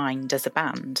defined as a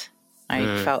band.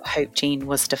 I felt Hope Gene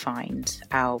was defined.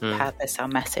 Our purpose, our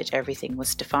message, everything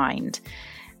was defined.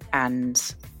 And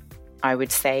I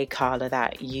would say, Carla,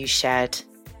 that you shared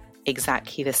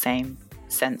exactly the same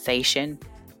sensation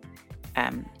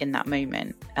in that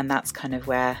moment. And that's kind of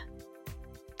where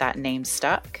that name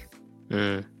stuck.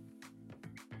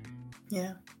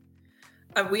 Yeah.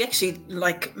 We actually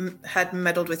had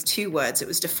meddled with two words. It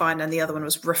was defined and the other one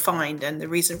was refined. And the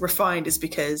reason refined is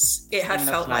because it had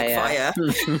felt like fire.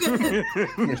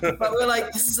 But we're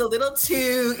like, this is a little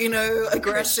too,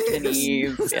 aggressive,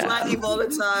 slightly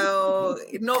volatile,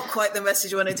 not quite the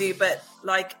message you want to do. But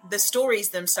like the stories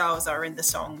themselves are in the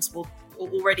songs will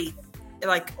already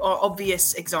are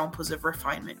obvious examples of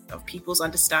refinement, of people's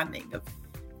understanding, of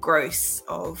growth,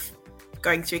 of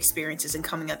going through experiences and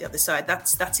coming out the other side.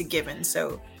 That's a given.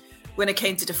 So when it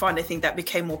came to Defined, I think that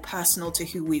became more personal to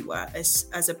who we were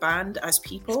as a band, as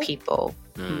people.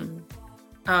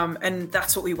 And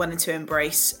that's what we wanted to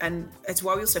embrace. And it's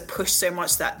why we also pushed so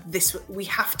much that we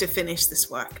have to finish this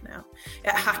work now.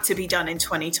 It had to be done in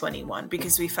 2021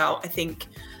 because we felt, I think,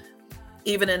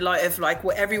 even in light of like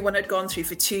what everyone had gone through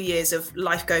for 2 years of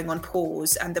life going on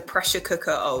pause and the pressure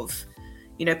cooker of,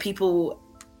 you know, people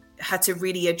had to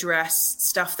really address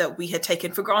stuff that we had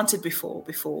taken for granted before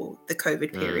the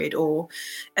COVID period,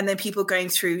 and then people going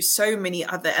through so many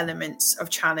other elements of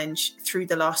challenge through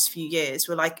the last few years.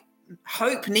 We're like,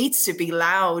 hope needs to be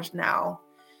loud now.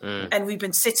 And we've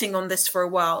been sitting on this for a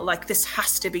while. Like, this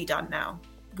has to be done now.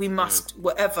 We must,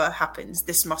 whatever happens,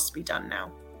 this must be done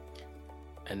now.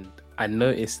 And I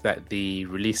noticed that the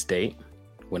release date,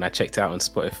 when I checked out on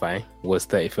Spotify, was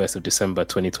 31st of December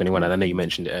 2021. And I know you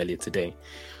mentioned it earlier today.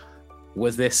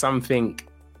 Was there something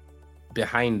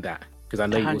behind that? Because I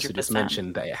know 100%. You also just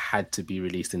mentioned that it had to be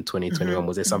released in 2021.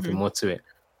 Was there something more to it?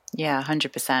 Yeah,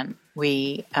 100%.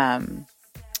 We,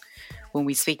 when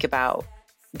we speak about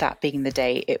that being the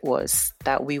day, it was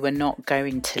that we were not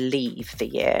going to leave the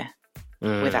year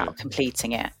without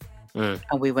completing it. And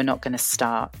we were not going to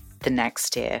start the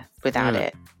next year without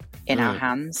it in our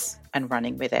hands and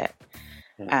running with it.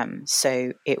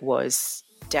 So it was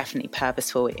definitely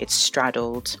purposeful. It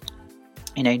straddled,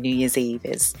 you know, New Year's Eve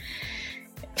is,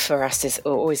 for us, is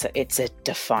always, it's a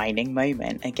defining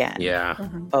moment again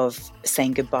of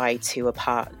saying goodbye to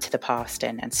the past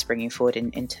and springing forward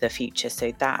into the future.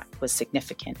 So that was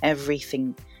significant. Every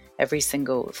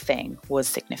single thing was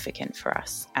significant for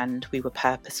us, and we were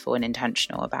purposeful and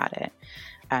intentional about it.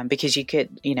 Because you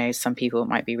could, you know, some people, it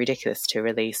might be ridiculous to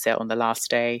release it on the last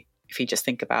day. If you just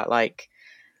think about, like,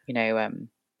 you know,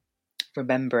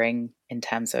 remembering in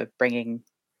terms of bringing,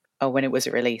 when it was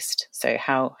released. So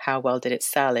how well did it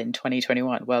sell in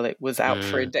 2021? Well, it was out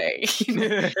for a day. You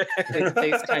know?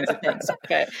 those kinds of things.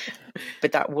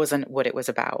 But that wasn't what it was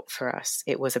about for us.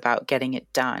 It was about getting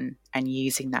it done and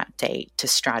using that date to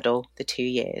straddle the 2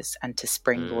 years and to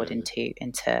springboard into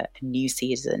a new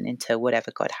season, into whatever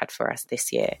God had for us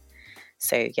this year.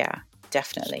 So yeah,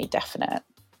 definite.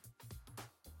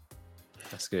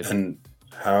 That's good. And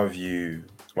how have you,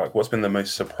 like, what's been the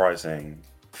most surprising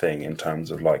thing in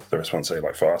terms of like the responsibility?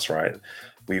 Like for us, right,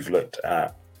 we've looked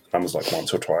at numbers like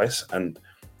once or twice, and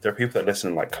there are people that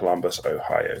listen in like Columbus,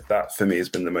 Ohio. That for me has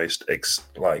been the most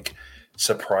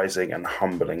surprising and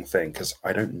humbling thing, because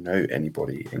I don't know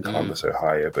anybody in Columbus,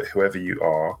 Ohio, but whoever you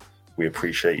are, we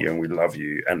appreciate you and we love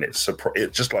you, and it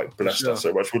just like blessed us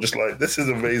so much. We're just like, this is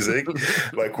amazing.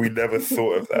 Like, we never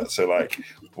thought of that. So like,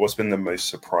 what's been the most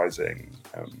surprising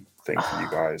thing for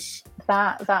you guys?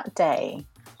 That day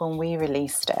when we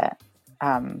released it,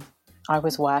 I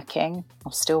was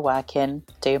still working,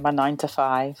 doing my 9 to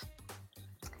 5.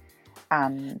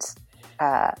 And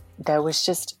there was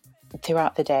just,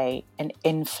 throughout the day, an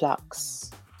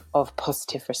influx of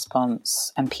positive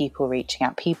response and people reaching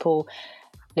out, people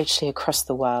literally across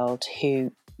the world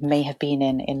who may have been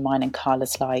in mine and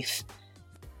Carla's life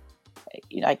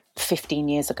like 15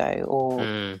 years ago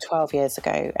or 12 years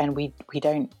ago. And we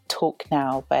don't talk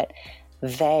now, but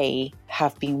they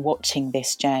have been watching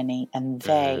this journey, and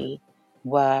they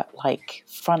were like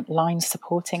front line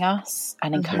supporting us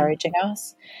and encouraging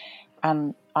us.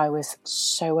 And I was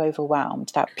so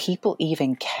overwhelmed that people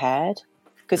even cared,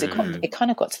 because it kind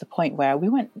of got to the point where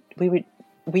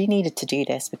we needed to do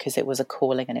this because it was a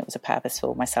calling and it was a purpose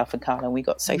for myself and Carla. And we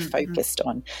got so focused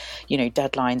on, you know,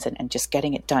 deadlines and just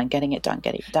getting it done,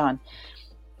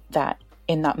 that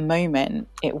in that moment,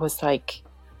 it was like,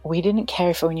 we didn't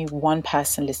care if only one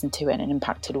person listened to it and it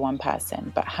impacted one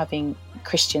person, but having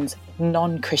Christians,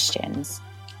 non-Christians,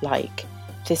 like,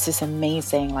 this is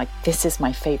amazing. Like, this is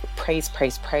my favorite. Praise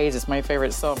is my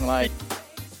favorite song. Like,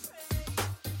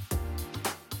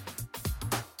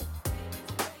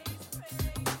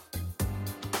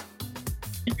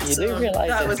 you do realize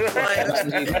that was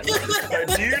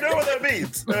do you know what that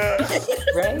means?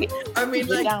 Right? I mean,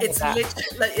 like, it's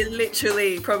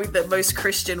literally probably the most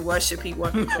Christian worshipy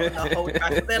one in the whole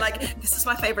time. They're like, this is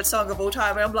my favorite song of all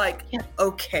time, and I'm like,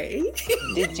 okay.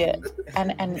 Did you?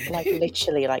 And like,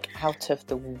 literally, like, out of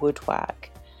the woodwork,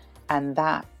 and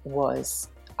that was,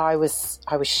 I was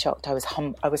shocked. I was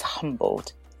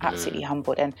humbled, absolutely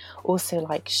humbled, and also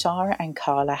like, Shara and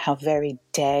Carla, how very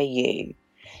dare you,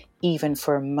 even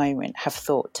for a moment, have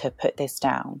thought to put this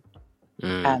down,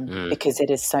 because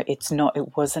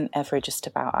it wasn't ever just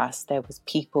about us. There was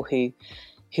people who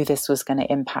this was going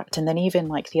to impact. And then even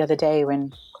like the other day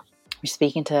when we're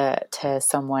speaking to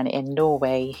someone in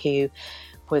Norway who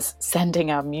was sending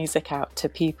our music out to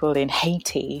people in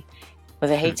Haiti.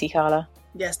 Was it Haiti, Carla?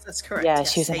 Yes, that's correct. Yeah,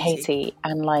 yes, she was in Haiti,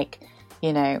 and like,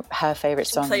 you know, her favorite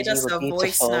song played us a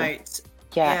voice note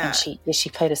And she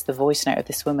played us the voice note of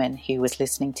this woman who was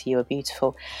listening to You Are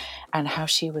Beautiful, and how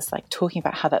she was like talking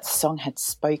about how that song had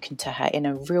spoken to her in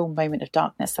a real moment of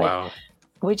darkness. Like, wow.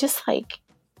 we're just like,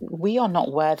 we are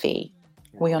not worthy.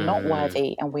 We are not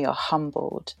worthy, and we are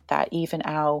humbled that even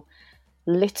our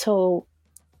little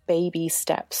baby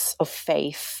steps of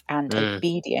faith and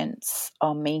obedience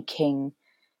are making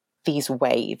these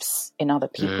waves in other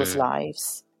people's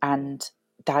lives. And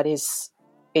that is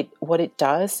it. What it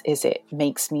does is it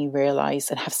makes me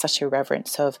realize and have such a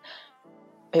reverence of,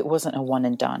 it wasn't a one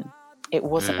and done. It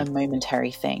wasn't a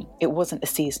momentary thing. It wasn't a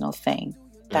seasonal thing.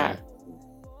 That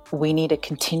we need to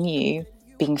continue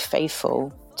being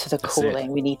faithful to the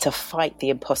calling. We need to fight the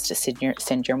imposter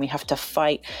syndrome. We have to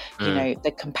fight, you know,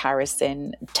 the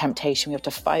comparison, temptation. We have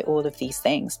to fight all of these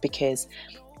things, because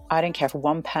I don't care if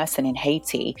one person in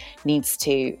Haiti needs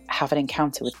to have an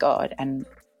encounter with God and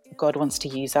God wants to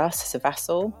use us as a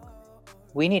vessel.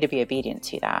 We need to be obedient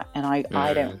to that. And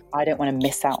I don't want to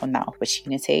miss out on that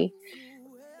opportunity.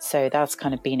 So that's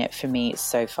kind of been it for me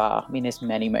so far. I mean, there's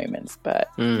many moments, but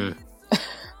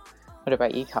what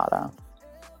about you, Carla?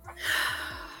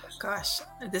 Gosh,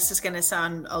 this is going to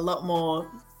sound a lot more,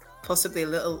 possibly a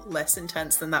little less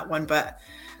intense than that one, but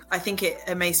I think it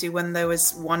amazed me when there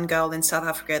was one girl in South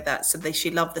Africa that said that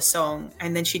she loved the song,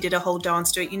 and then she did a whole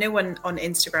dance to it. You know, when on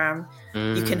Instagram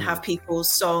you can have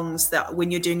people's songs that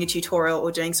when you're doing a tutorial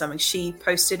or doing something, she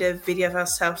posted a video of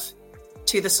herself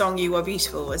to the song You Are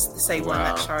Beautiful, was the same one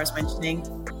that Shara's mentioning,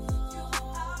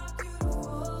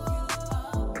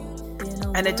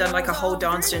 and had done like a whole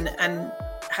dance and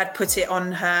had put it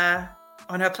on her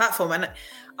platform. And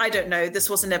I don't know, this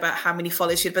wasn't about how many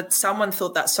followers she had, but someone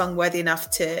thought that song worthy enough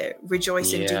to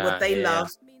rejoice and do what they love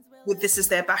with this as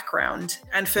their background.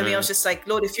 And for me, I was just like,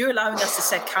 Lord, if you're allowing us to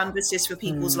set canvases for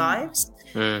people's lives,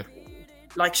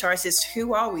 like Shara says,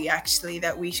 who are we actually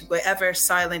that we were ever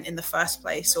silent in the first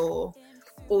place, or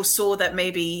saw that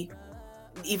maybe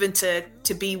even to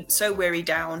be so weary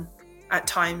down at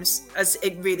times, as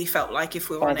it really felt like, if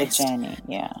we were honest. By the journey,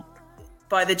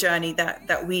 by the journey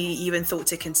that we even thought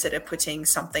to consider putting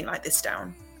something like this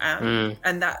down.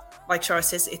 And that, like Shara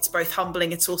says, it's both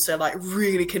humbling, it's also like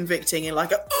really convicting, and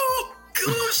like, oh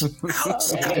gosh,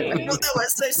 ouch, that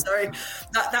was so sorry.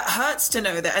 That hurts to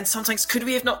know that. And sometimes, could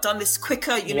we have not done this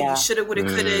quicker? You know, you shoulda, woulda,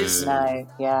 coulda.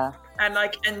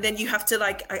 No, and then you have to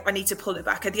like, I need to pull it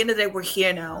back. At the end of the day, we're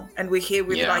here now, and we're here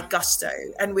with like gusto,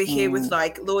 and we're here with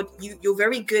like, Lord, you're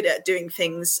very good at doing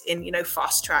things in, you know,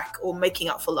 fast track or making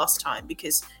up for lost time,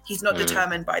 because he's not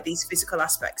determined by these physical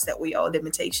aspects that we are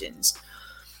limitations.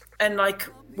 And like,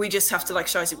 we just have to, like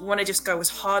Shai said, we want to just go as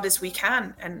hard as we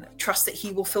can and trust that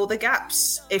he will fill the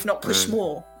gaps, if not push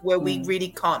more where we really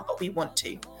can't, but we want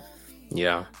to.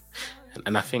 Yeah.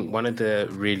 And I think one of the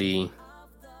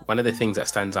things that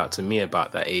stands out to me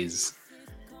about that is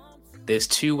there's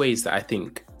two ways that I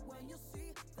think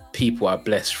people are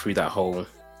blessed through that whole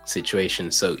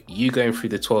situation. So you going through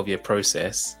the 12-year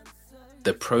process,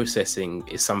 the processing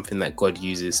is something that God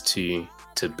uses to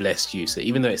bless you. So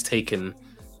even though it's taken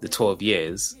the 12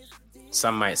 years,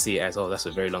 some might see it as, oh, that's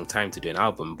a very long time to do an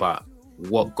album. But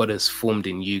what God has formed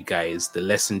in you guys, the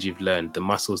lessons you've learned, the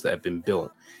muscles that have been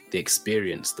built, the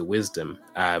experience, the wisdom,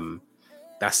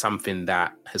 that's something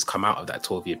that has come out of that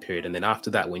 12-year period. And then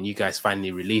after that, when you guys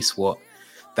finally release what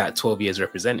that 12 years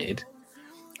represented,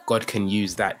 God can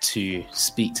use that to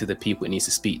speak to the people it needs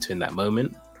to speak to in that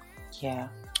moment. Yeah.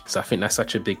 So I think that's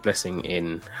such a big blessing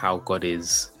in how God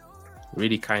is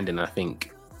really kind, and I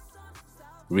think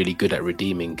really good at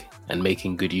redeeming and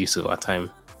making good use of our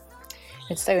time.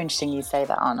 It's so interesting you say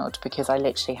that, Arnold, because I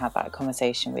literally had that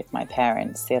conversation with my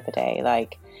parents the other day.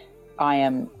 Like, I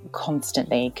am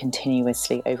constantly,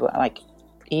 continuously like,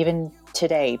 even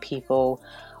today, people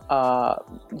are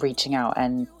reaching out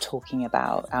and talking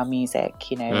about our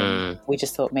music, you know. We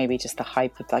just thought maybe just the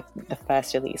hype of like the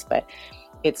first release, but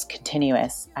it's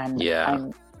continuous.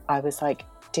 And I was like,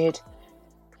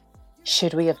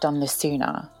 should we have done this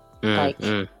sooner?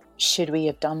 Should we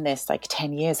have done this like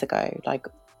 10 years ago? Like,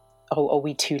 oh, are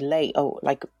we too late? Oh,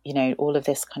 like, you know, all of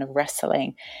this kind of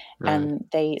wrestling. And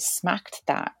they smacked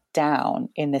that down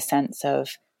in the sense of,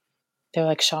 they're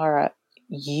like, Shara,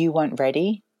 you weren't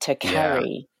ready to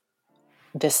carry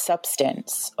the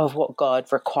substance of what God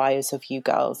requires of you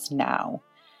girls now.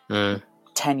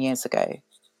 10 years ago,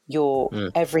 your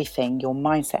everything, your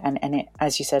mindset, and it,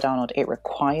 as you said, Arnold, it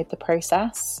required the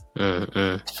process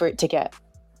for it to get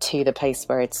to the place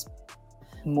where it's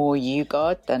more you,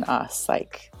 God, than us.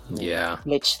 Like,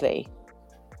 literally,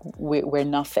 we're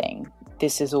nothing.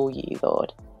 This is all you,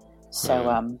 Lord. So,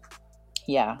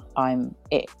 I'm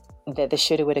it. The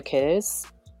shoulda, woulda, couldas.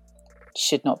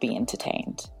 should not be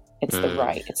entertained. It's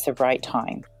the right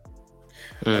time.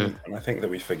 And I think that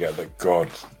we forget that God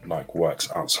like works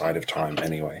outside of time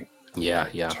anyway. Yeah.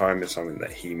 Time is something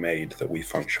that he made that we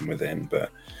function within, but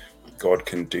God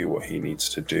can do what he needs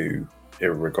to do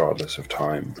regardless of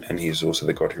time. And he's also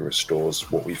the God who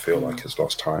restores what we feel like is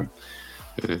lost time.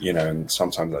 You know, and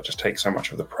sometimes that just takes so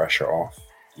much of the pressure off,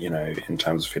 you know, in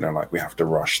terms of feeling like we have to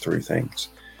rush through things.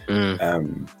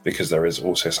 Because there is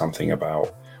also something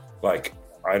about, like,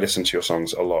 I listen to your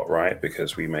songs a lot, right?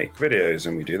 Because we make videos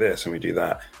and we do this and we do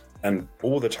that. And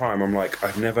all the time I'm like,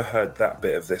 I've never heard that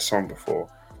bit of this song before.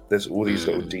 There's all these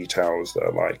little details that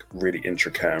are like really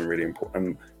intricate and really important.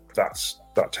 And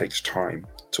that takes time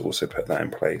to also put that in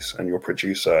place. And your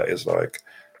producer is like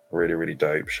really, really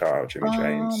dope. Shout out Jimmy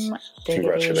James.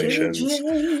 Congratulations.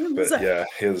 But yeah,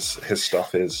 his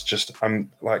stuff is just,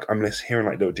 I'm hearing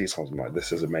like little details. I'm like,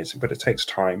 this is amazing. But it takes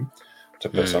time to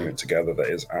put something together that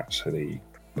is actually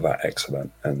that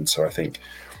excellent. And so I think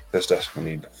there's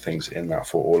definitely things in that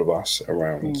for all of us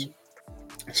around.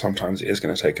 Sometimes it is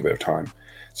going to take a bit of time.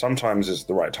 Sometimes it's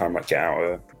the right time, like get out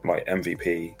a like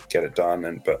MVP, get it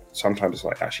done. But sometimes it's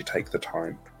like actually take the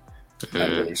time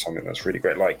and release something that's really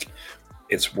great. Like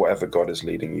it's whatever God is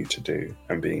leading you to do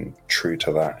and being true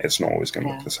to that. It's not always going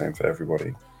to look the same for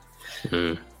everybody.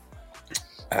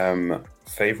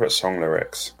 Favorite song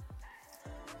lyrics?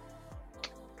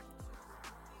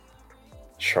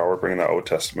 Shara, bring that Old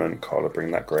Testament. Carla,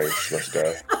 bring that grace. Let's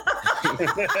go.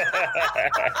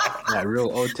 That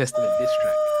real Old Testament diss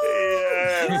track.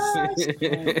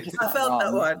 Yes. I felt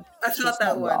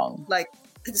that one. Wrong. Like,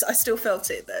 I still felt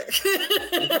it though.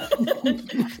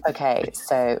 Okay,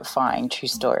 so fine, true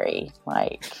story.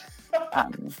 Like,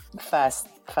 first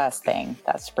thing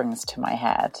that springs to my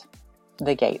head: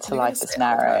 the gate to life is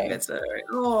narrow.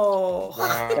 Oh,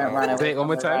 don't run away from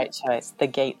the right choice. The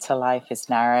gate to life is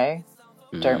narrow.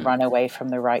 Don't run away from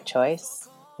the right choice.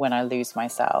 When I lose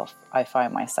myself, I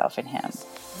find myself in him.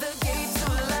 The gate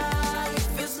to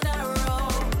life is narrow.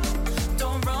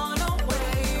 Don't run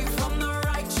away from the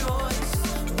right choice.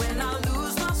 When I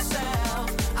lose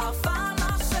myself, I'll find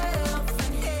myself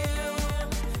in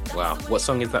him. Wow. What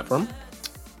song is that from?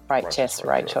 Righteous,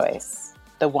 right choice.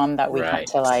 The one that we had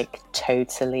to like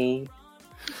totally...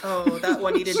 Oh, that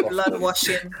one needed blood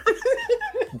washing.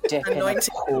 Dip in a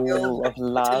pool of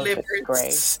love and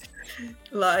grace.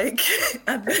 Like,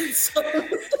 and then some...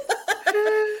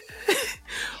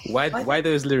 Why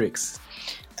those lyrics?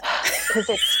 Because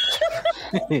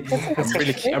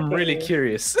I'm really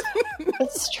curious.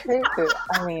 It's true.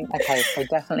 I mean, okay, so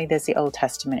definitely there's the Old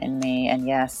Testament in me, and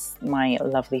yes, my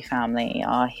lovely family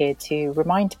are here to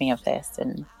remind me of this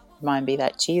and remind me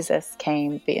that Jesus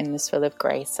came being this full of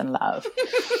grace and love.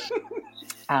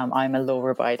 I'm a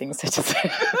law-abiding citizen.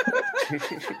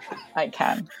 I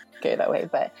can go that way,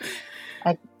 but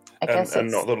I guess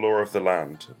and not the law of the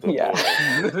land.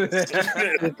 Just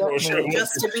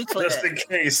to be clear. Just in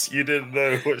case you didn't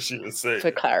know what she was saying.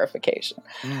 For clarification.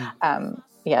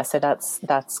 So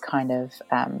that's kind of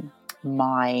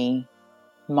my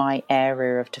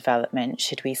area of development,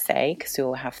 should we say, because we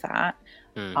all have that.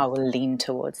 I will lean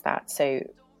towards that. So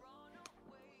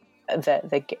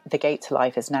the gate to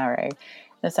life is narrow, in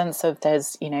the sense of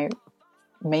there's,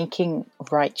 making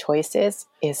right choices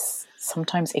is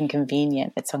sometimes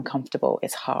inconvenient, it's uncomfortable,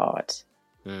 it's hard.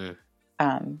 And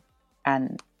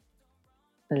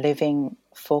living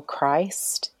for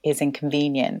Christ is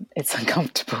inconvenient, it's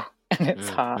uncomfortable, and it's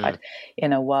hard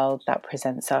in a world that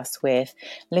presents us with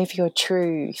live your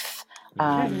truth.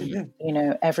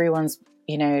 Everyone's,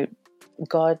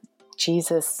 God,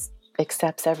 Jesus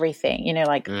accepts everything,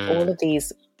 all of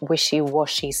these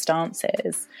wishy-washy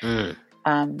stances.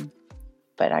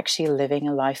 But actually living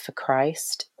a life for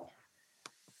Christ,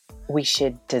 we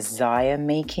should desire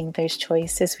making those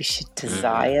choices. We should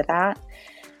desire that.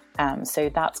 So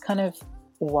that's kind of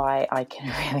why I can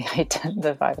really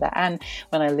identify with that. And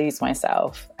when I lose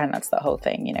myself, and that's the whole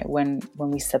thing, when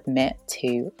we submit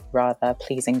to rather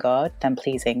pleasing God than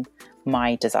pleasing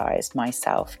my desires,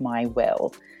 myself, my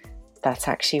will, that's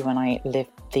actually when I live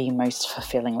the most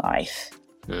fulfilling life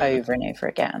over and over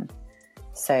again.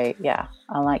 So yeah,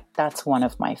 that's one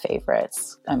of my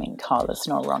favorites. I mean, Carla's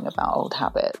not wrong about Old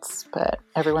Habits, but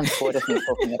everyone's bored of me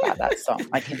talking about that song.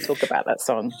 I can talk about that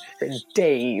song for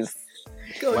days.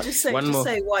 Go on, just say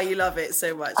why you love it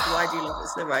so much. Why do you love it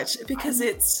so much? Because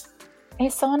it's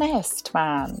honest,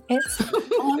 man. It's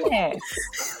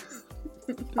honest.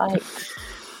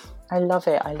 I love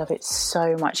it. I love it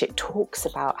so much. It talks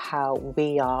about how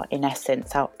we are, in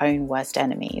essence, our own worst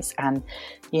enemies, and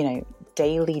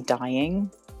daily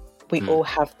dying. We all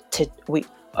have to.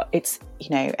 it's,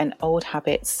 and old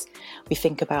habits, we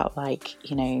think about like,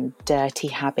 dirty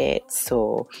habits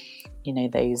or,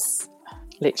 those,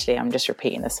 literally, I'm just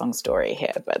repeating the song story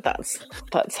here, but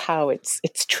that's how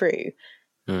it's true.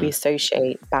 We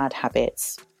associate bad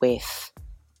habits with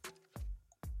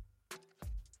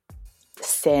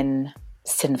sin,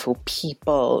 sinful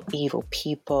people, evil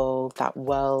people, that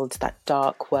world, that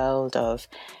dark world of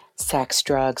sex,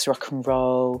 drugs, rock and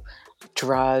roll,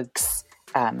 drugs,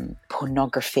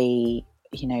 pornography,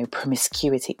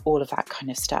 promiscuity, all of that kind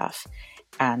of stuff.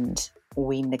 And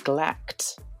we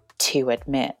neglect to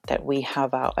admit that we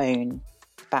have our own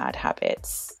bad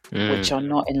habits, which are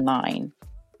not in line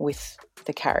with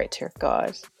the character of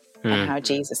God and how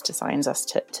Jesus designs us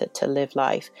to live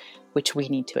life, which we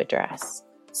need to address.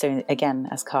 So again,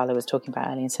 as Carla was talking about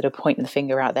earlier, instead of pointing the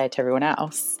finger out there to everyone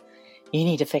else, you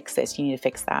need to fix this, you need to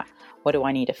fix that. What do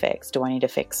I need to fix? Do I need to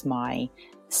fix my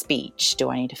speech? Do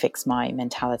I need to fix my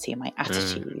mentality and my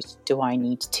attitude? Do I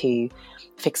need to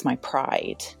fix my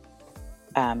pride?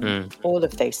 All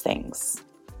of those things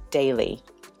daily,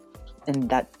 in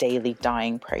that daily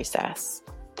dying process.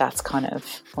 That's kind of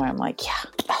where I'm like, yeah,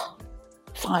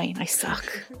 fine, I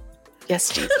suck. Yes,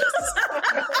 Jesus.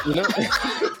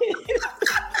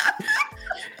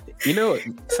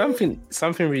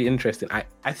 Something really interesting.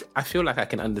 I feel like I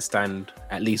can understand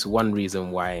at least one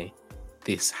reason why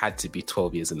this had to be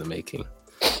 12 years in the making,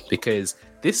 because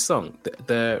this song,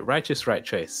 the Righteous Right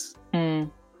Choice,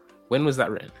 when was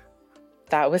that written?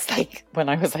 That was like when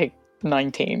I was like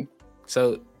 19.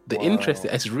 So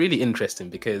it's really interesting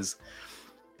because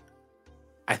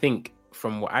I think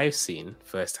from what I've seen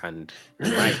firsthand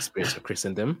in my experience of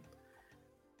Christendom,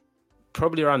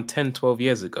 probably around 10, 12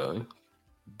 years ago,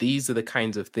 these are the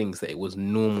kinds of things that it was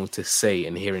normal to say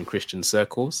and hear in Christian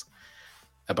circles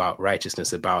about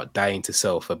righteousness, about dying to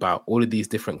self, about all of these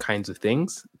different kinds of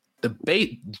things.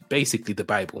 Basically the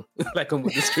Bible, like on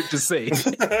what the scriptures say.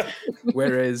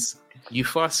 Whereas you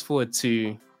fast forward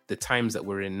to the times that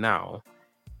we're in now,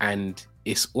 and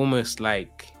it's almost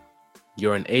like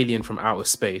you're an alien from outer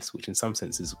space, which in some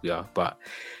senses we are, but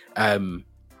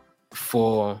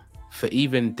for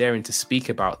even daring to speak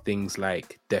about things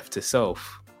like death to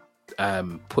self,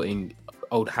 putting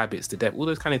old habits to death, all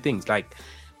those kind of things, like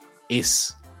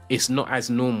it's not as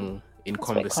normal in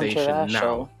conversation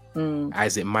now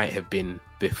as it might have been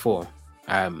before.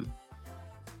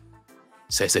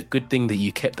 So it's a good thing that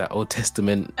you kept that Old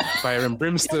Testament fire and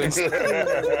brimstone stuff in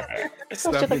this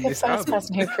album. I'm the first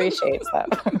person who appreciates that.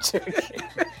 I'm joking.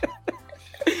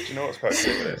 Do you know what's quite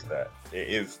cool is that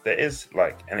there is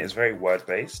like, and it's very word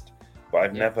based, but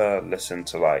I've never listened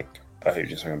to like a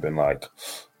Hoochie song and been like,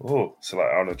 oh, so like,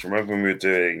 I don't know, do you remember when we were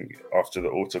doing after the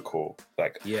altar call?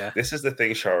 Like, this is the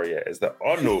thing, Sharia, is that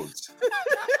Arnold,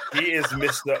 he is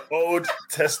Mr. Old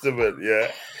Testament,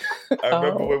 yeah? I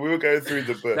remember when we were going through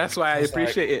the book. That's why I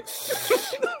appreciate it.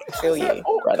 Feel you,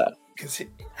 brother.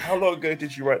 How long ago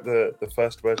did you write the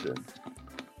first version?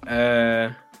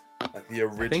 Like the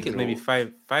original. I think it's maybe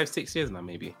 5-6 years now,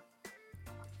 maybe.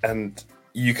 And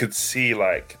you could see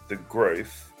like the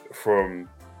growth from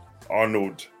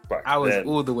Arnold back then. I was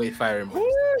all the way firing,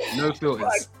 no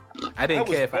filters. I didn't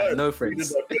care if I had no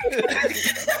friends.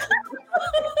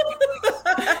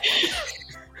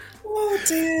 Oh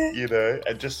dear. You know,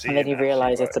 and just see. And then you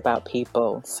realise it's about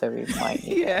people, so we might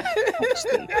need to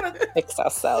actually fix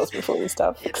ourselves before we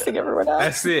start fixing everyone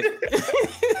else. That's it.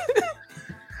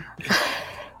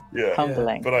 Yeah,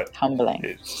 humbling. But humbling.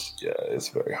 It's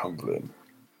very humbling.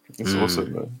 It's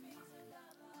awesome, man.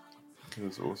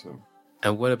 It's awesome.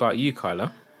 And what about you,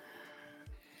 Carla?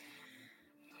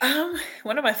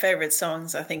 One of my favorite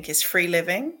songs, I think, is "Free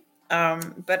Living."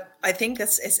 But I think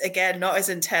it's again not as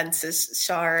intense as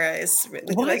Shara is.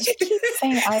 Really, why do you keep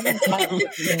saying I'm not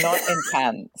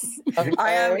intense?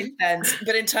 I am intense,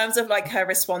 but in terms of like her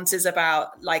responses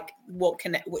about like what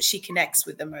she connects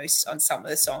with the most on some of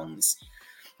the songs.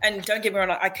 And don't get me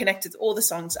wrong, I connected all the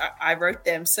songs. I wrote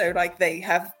them, so like they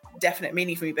have definite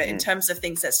meaning for me. But in terms of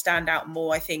things that stand out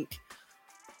more, I think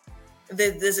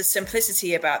there's a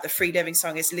simplicity about the Free Living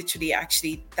song. Is literally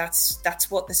actually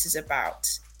that's what this is about.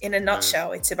 In a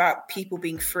nutshell, it's about people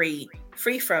being free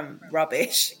from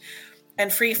rubbish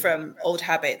and free from old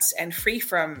habits and free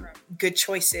from good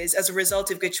choices. As a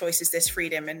result of good choices, there's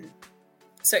freedom. And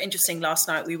so interesting, last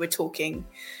night we were talking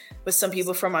with some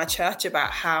people from our church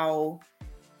about how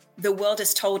the world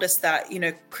has told us that, you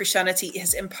know, Christianity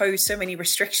has imposed so many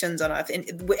restrictions on us.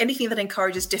 Anything that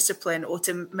encourages discipline or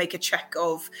to make a check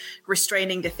of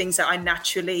restraining the things that I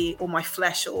naturally, or my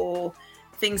flesh, or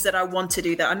things that I want to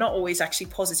do that are not always actually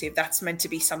positive, that's meant to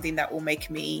be something that will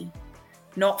make me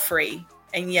not free.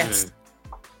 And yet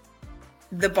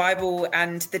the Bible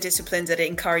and the disciplines that it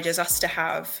encourages us to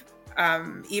have,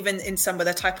 even in some of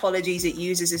the typologies it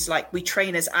uses, is like we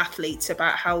train as athletes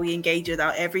about how we engage with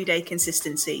our everyday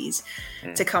consistencies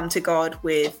to come to God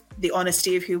with the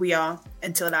honesty of who we are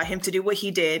and to allow him to do what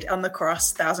he did on the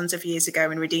cross thousands of years ago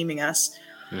in redeeming us.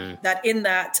 That in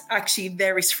that actually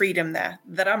there is freedom there,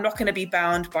 that I'm not going to be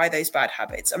bound by those bad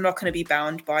habits. I'm not going to be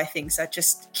bound by things that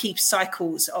just keep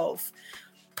cycles of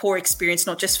poor experience,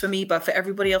 not just for me, but for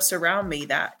everybody else around me,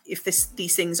 that if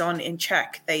these things aren't in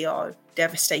check, they are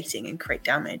devastating and create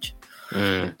damage.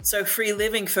 So free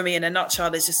living for me in a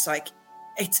nutshell is just like,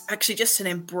 it's actually just an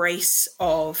embrace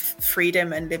of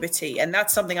freedom and liberty. And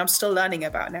that's something I'm still learning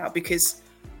about now, because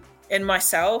in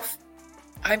myself,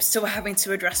 I'm still having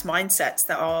to address mindsets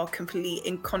that are completely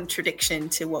in contradiction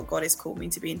to what God has called me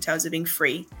to be in terms of being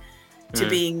free, to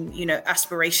being,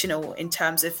 aspirational in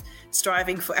terms of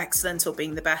striving for excellence or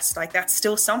being the best. Like that's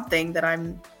still something that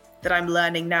I'm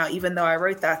learning now, even though I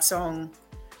wrote that song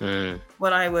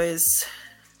when I was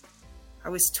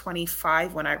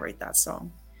 25 when I wrote that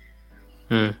song.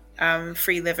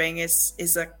 Free living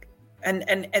is a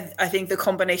and I think the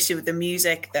combination with the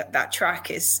music, that track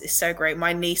is so great.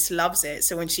 My niece loves it.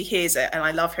 So when she hears it, and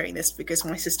I love hearing this because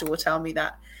my sister will tell me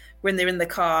that when they're in the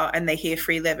car and they hear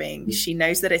Free Living, she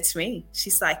knows that it's me.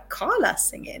 She's like, Carla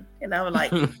singing. And I'm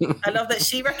like, I love that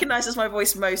she recognizes my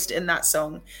voice most in that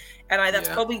song. And that's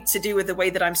probably to do with the way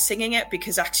that I'm singing it,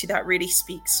 because actually that really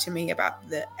speaks to me about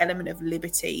the element of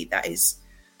liberty that is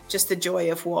just the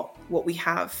joy of what we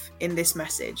have in this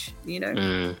message,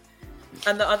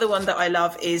 And the other one that I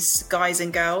love is Guys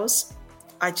and Girls.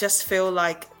 I just feel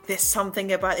like there's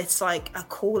something about it's like a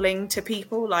calling to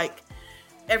people, like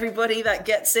everybody that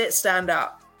gets it, stand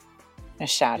up. A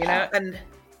shout out. And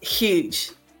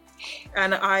huge.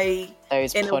 And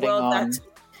those in a putting world on.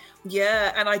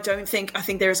 and I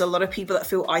think there's a lot of people that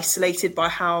feel isolated by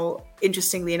how,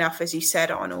 interestingly enough, as you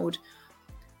said, Arnold,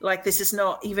 like this is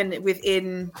not even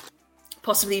within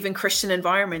possibly even Christian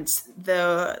environments,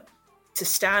 to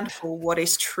stand for what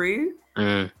is true,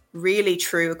 really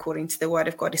true according to the word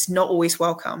of God, is not always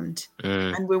welcomed.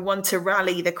 And we want to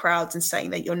rally the crowds and saying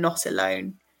that you're not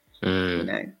alone.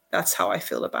 That's how I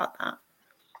feel about that.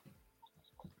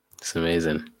 It's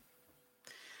amazing.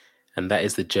 And that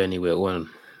is the journey we're on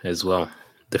as well.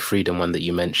 The freedom one that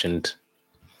you mentioned.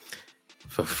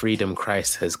 For freedom,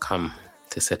 Christ has come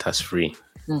to set us free.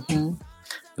 And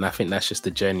I think that's just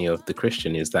the journey of the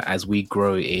Christian, is that as we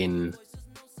grow in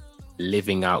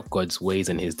living out God's ways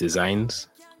and his designs,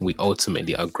 we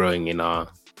ultimately are growing in our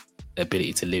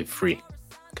ability to live free,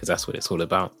 because that's what it's all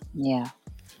about. Yeah.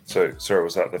 So, sorry,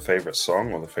 was that the favorite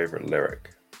song or the favorite lyric?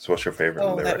 So what's your favorite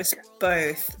lyric? That was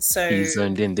both. So He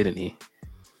zoned in, didn't he?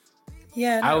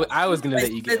 Yeah. I was going to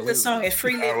let you get away the with song it. is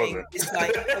Free Living. It's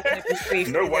like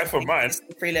No wife of mine. It's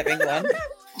the Free Living one.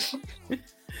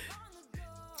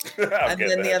 I'll And get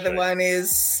then the there, other Shay. one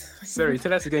is Sorry,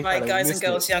 tell us again. like Carla, Guys we and missed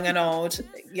Girls, it.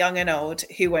 young and old,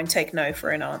 who won't take no for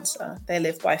an answer. They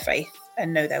live by faith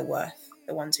and know their worth,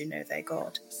 the ones who know their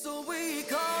God. So we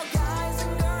call guys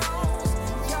and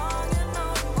girls, young and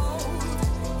old,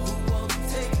 who won't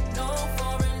take no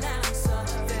for an answer.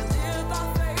 They live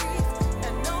by faith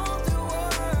and know their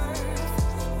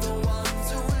worth, the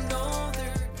ones who know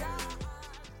their God.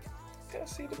 Yeah,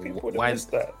 see the people that Why,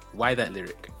 missed that. why that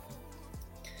lyric?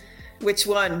 Which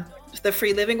one? The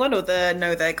Free Living one or the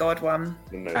Know Their God one?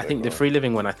 I think the free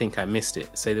living one, I think I missed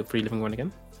it. Say the free living one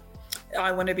again.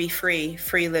 I want to be free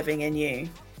living in you.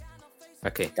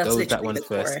 Okay, That's go with that literally one the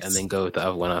first chorus. and then go with the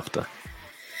other one after.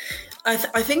 I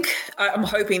think I'm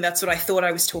hoping that's what I thought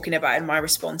I was talking about in my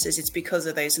responses. It's because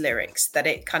of those lyrics that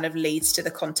it kind of leads to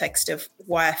the context of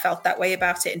why I felt that way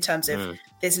about it, in terms of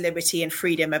there's liberty and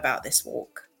freedom about this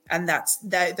walk. And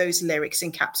those lyrics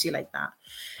encapsulate that.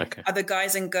 Okay. The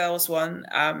Guys and Girls one,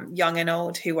 young and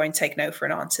old, who won't take no for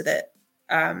an answer, that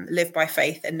live by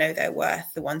faith and know their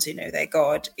worth, the ones who know their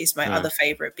God, is my other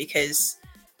favorite, because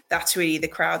that's really the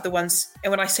crowd, the ones.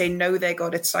 And when I say know their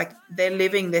God, it's like they're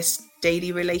living this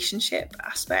daily relationship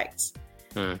aspect.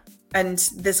 And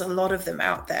there's a lot of them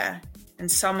out there. And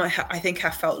some, I think,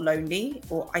 have felt lonely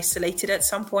or isolated at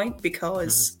some point,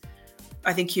 because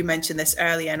I think you mentioned this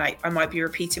earlier, and I might be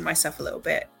repeating myself a little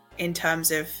bit, in terms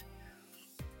of,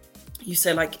 you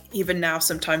say, like, even now,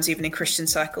 sometimes even in Christian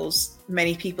circles,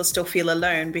 many people still feel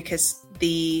alone because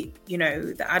the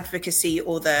advocacy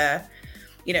or the,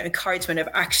 encouragement of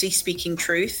actually speaking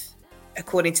truth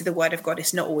according to the word of God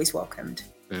is not always welcomed.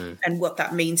 And what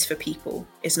that means for people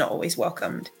is not always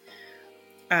welcomed.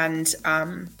 And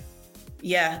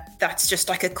that's just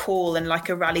like a call and like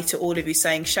a rally to all of you,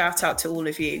 saying, shout out to all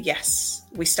of you. Yes,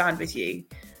 we stand with you.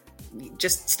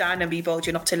 just stand and be bold.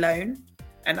 You're not alone.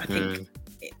 And I think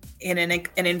in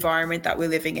an environment that we're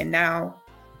living in now,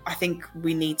 I think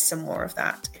we need some more of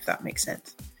that, if that makes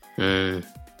sense.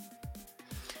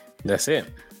 That's it.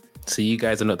 So you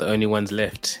guys are not the only ones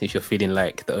left. If you're feeling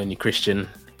like the only Christian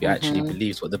who actually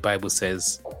believes what the Bible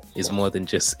says is more than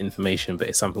just information, but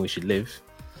it's something we should live,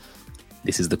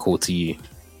 this is the call to you.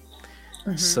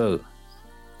 So,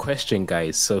 question,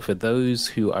 guys. So for those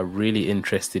who are really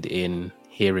interested in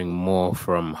hearing more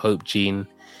from Hope Jean,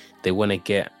 they want to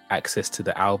get access to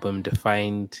the album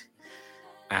Defined,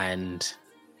 and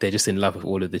they're just in love with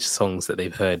all of the songs that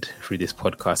they've heard through this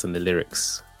podcast and the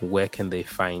lyrics, where can they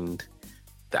find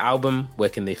the album? Where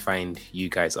can they find you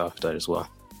guys after as well?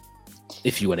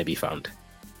 If you want to be found.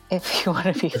 If you want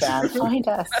to be found, find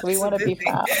us. We want to be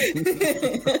found.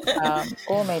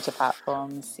 All major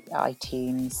platforms,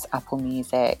 iTunes, Apple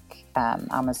Music,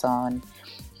 Amazon.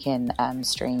 You can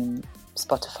stream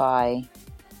Spotify,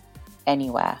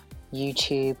 anywhere.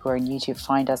 YouTube, we're on YouTube.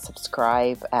 Find us,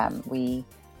 subscribe. We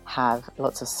have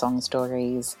lots of song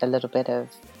stories, a little bit of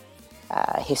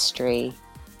history,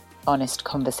 honest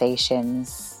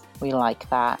conversations. We like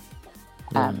that.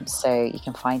 So you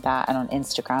can find that, and on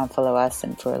Instagram follow us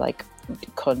and for like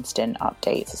constant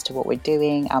updates as to what we're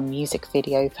doing. Our music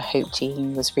video for Hope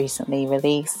Jean was recently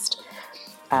released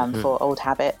for Old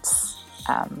Habits,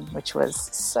 which was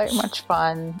so much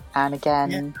fun, and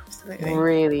again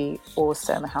really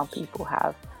awesome how people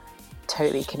have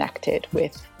totally connected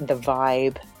with the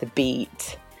vibe, the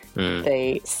beat,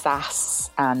 the sass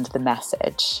and the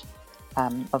message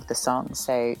of the song.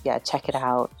 So yeah, check it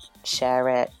out, share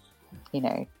it. You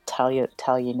know, tell your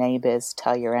neighbors,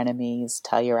 tell your enemies,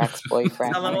 tell your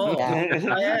ex-boyfriend. Tell them all.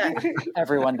 Yeah.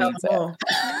 Everyone needs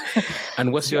it.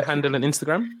 And what's your handle on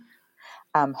Instagram?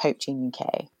 Hope Jean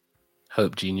UK.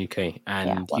 Hope Jean UK.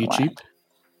 And one YouTube?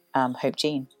 word. Hope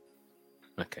Jean.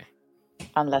 Okay.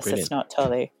 Unless Brilliant. it's not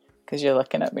Tolly, because you're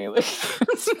looking at me like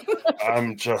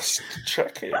I'm just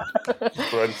checking, but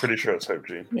I'm pretty sure it's Hope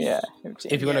Jean. yeah. Hope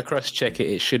Jean. If you want to cross-check it,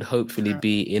 it should hopefully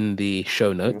be in the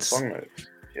show In the notes. song notes.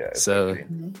 Yeah. it's So, Hope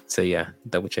Jean. so yeah,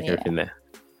 double check everything there.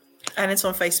 And it's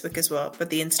on Facebook as well, but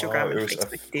the Instagram it and was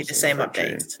Facebook do the was same Hope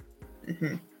Jean.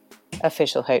 updates.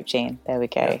 Official Hope Jean. There we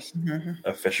go. Yes.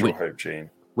 Official Wait. Hope Jean.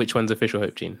 Which one's official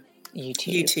Hope Jean?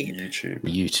 YouTube. YouTube.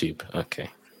 YouTube. Okay.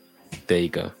 There you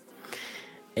go.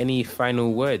 Any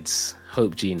final words,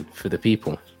 Hope Jean, for the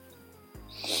people?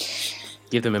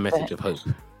 Give them a message of hope.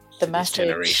 The This message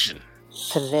generation.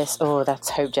 for this, that's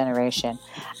Hope Generation.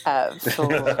 I'm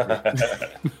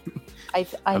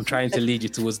trying to lead you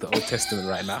towards the Old Testament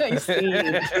right now. I see.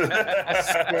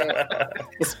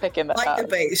 Just picking that Like up. the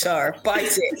bait, Shar.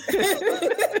 Bite it.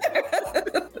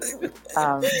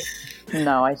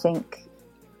 No, I think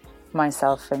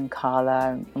myself and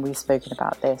Carla, and we've spoken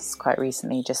about this quite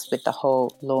recently, just with the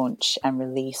whole launch and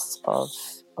release of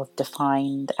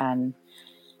Defined, and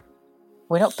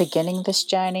we're not beginning this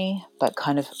journey, but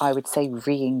kind of, I would say,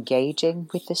 re-engaging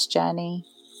with this journey.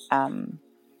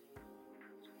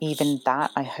 Even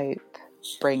that, I hope,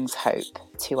 brings hope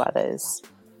to others.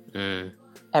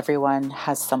 Everyone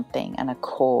has something and a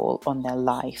call on their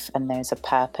life, and there's a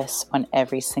purpose on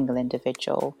every single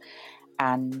individual.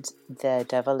 And the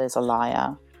devil is a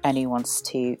liar, and he wants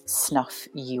to snuff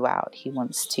you out. He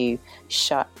wants to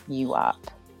shut you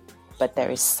up. But there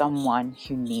is someone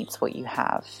who needs what you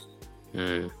have.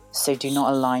 So do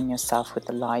not align yourself with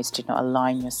the lies. Do not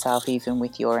align yourself even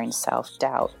with your own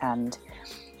self-doubt and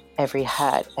every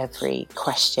hurt, every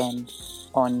question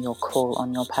on your call,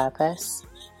 on your purpose.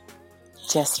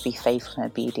 Just be faithful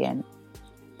and obedient,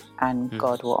 and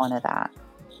God will honor that,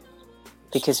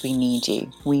 because we need you.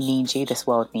 We need you. This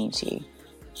world needs you.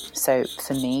 So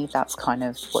for me, that's kind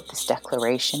of what this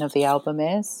declaration of the album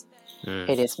is.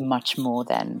 It is much more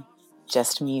than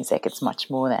just music. It's much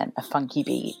more than a funky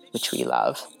beat, which we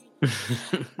love.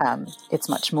 It's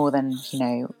much more than,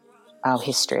 our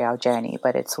history, our journey,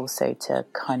 but it's also to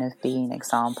kind of be an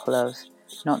example of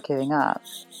not giving up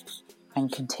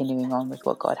and continuing on with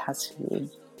what God has for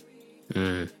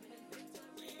you.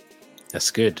 That's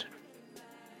good.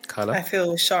 Carla? I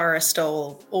feel Shara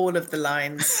stole all of the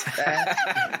lines there.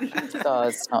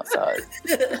 Stars, not stars.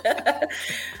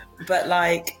 But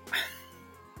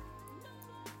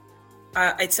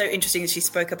it's so interesting that she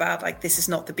spoke about this is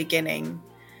not the beginning,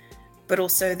 but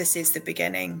also this is the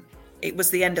beginning. It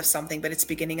was the end of something, but it's the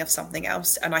beginning of something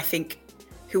else. And I think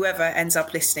whoever ends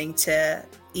up listening to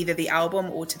either the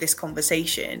album or to this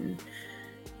conversation,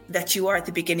 that you are at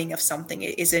the beginning of something.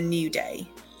 It is a new day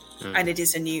and it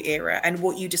is a new era. And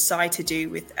what you decide to do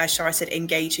with, as Shara said,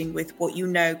 engaging with what you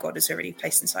know God has already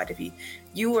placed inside of you,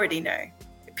 you already know.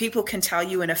 people can tell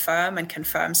you and affirm and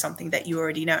confirm something that you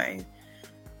already know.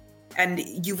 And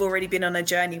you've already been on a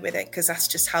journey with it, because that's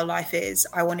just how life is.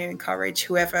 I want to encourage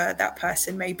whoever that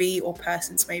person may be or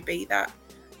persons may be, that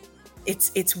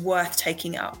it's worth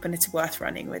taking up and it's worth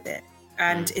running with it.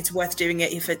 And it's worth doing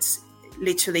it if it's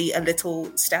literally a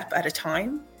little step at a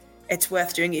time. It's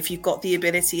worth doing it if you've got the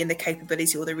ability and the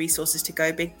capability or the resources to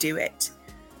go big, do it.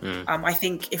 I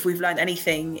think if we've learned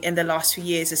anything in the last few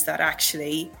years, is that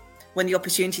actually when the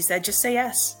opportunity's there, just say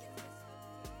yes.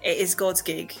 It is God's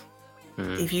gig.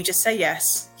 If you just say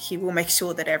yes, he will make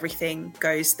sure that everything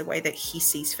goes the way that he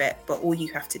sees fit. But all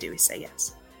you have to do is say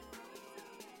yes.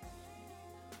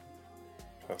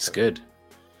 It's good.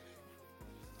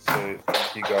 So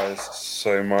thank you guys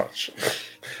so much.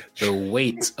 The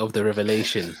weight of the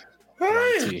revelation.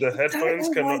 Hey, the headphones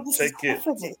cannot take it.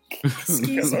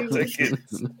 Excuse Cannot me. take it.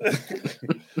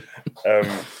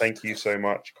 Thank you so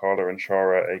much, Carla and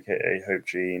Shara, aka Hope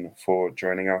Jean, for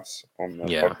joining us on the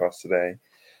podcast today.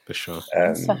 For sure.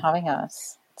 Thanks for having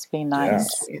us. It's been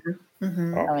nice Our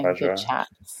having pleasure. good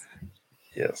chats.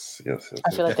 Yes.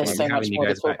 I feel like there's so much Having you more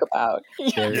to guys talk back. about.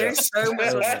 There's so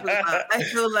much to talk about. I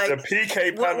feel like The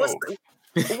PK panel.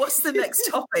 what's the next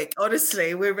topic?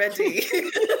 Honestly, we're ready.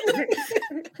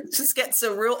 Just get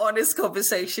some real honest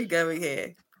conversation going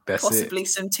here. That's Possibly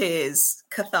some tears.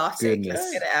 Cathartic. Goodness.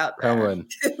 Let's get it out there. Come on.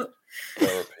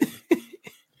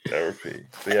 Therapy.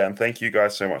 But yeah, and thank you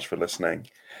guys so much for listening.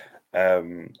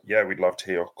 We'd love to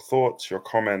hear your thoughts, your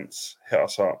comments. Hit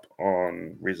us up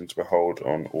on Reason to Behold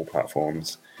on all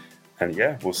platforms. And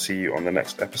yeah, we'll see you on the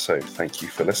next episode. Thank you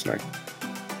for listening.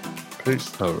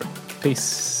 Peace. All right.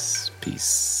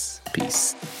 Peace.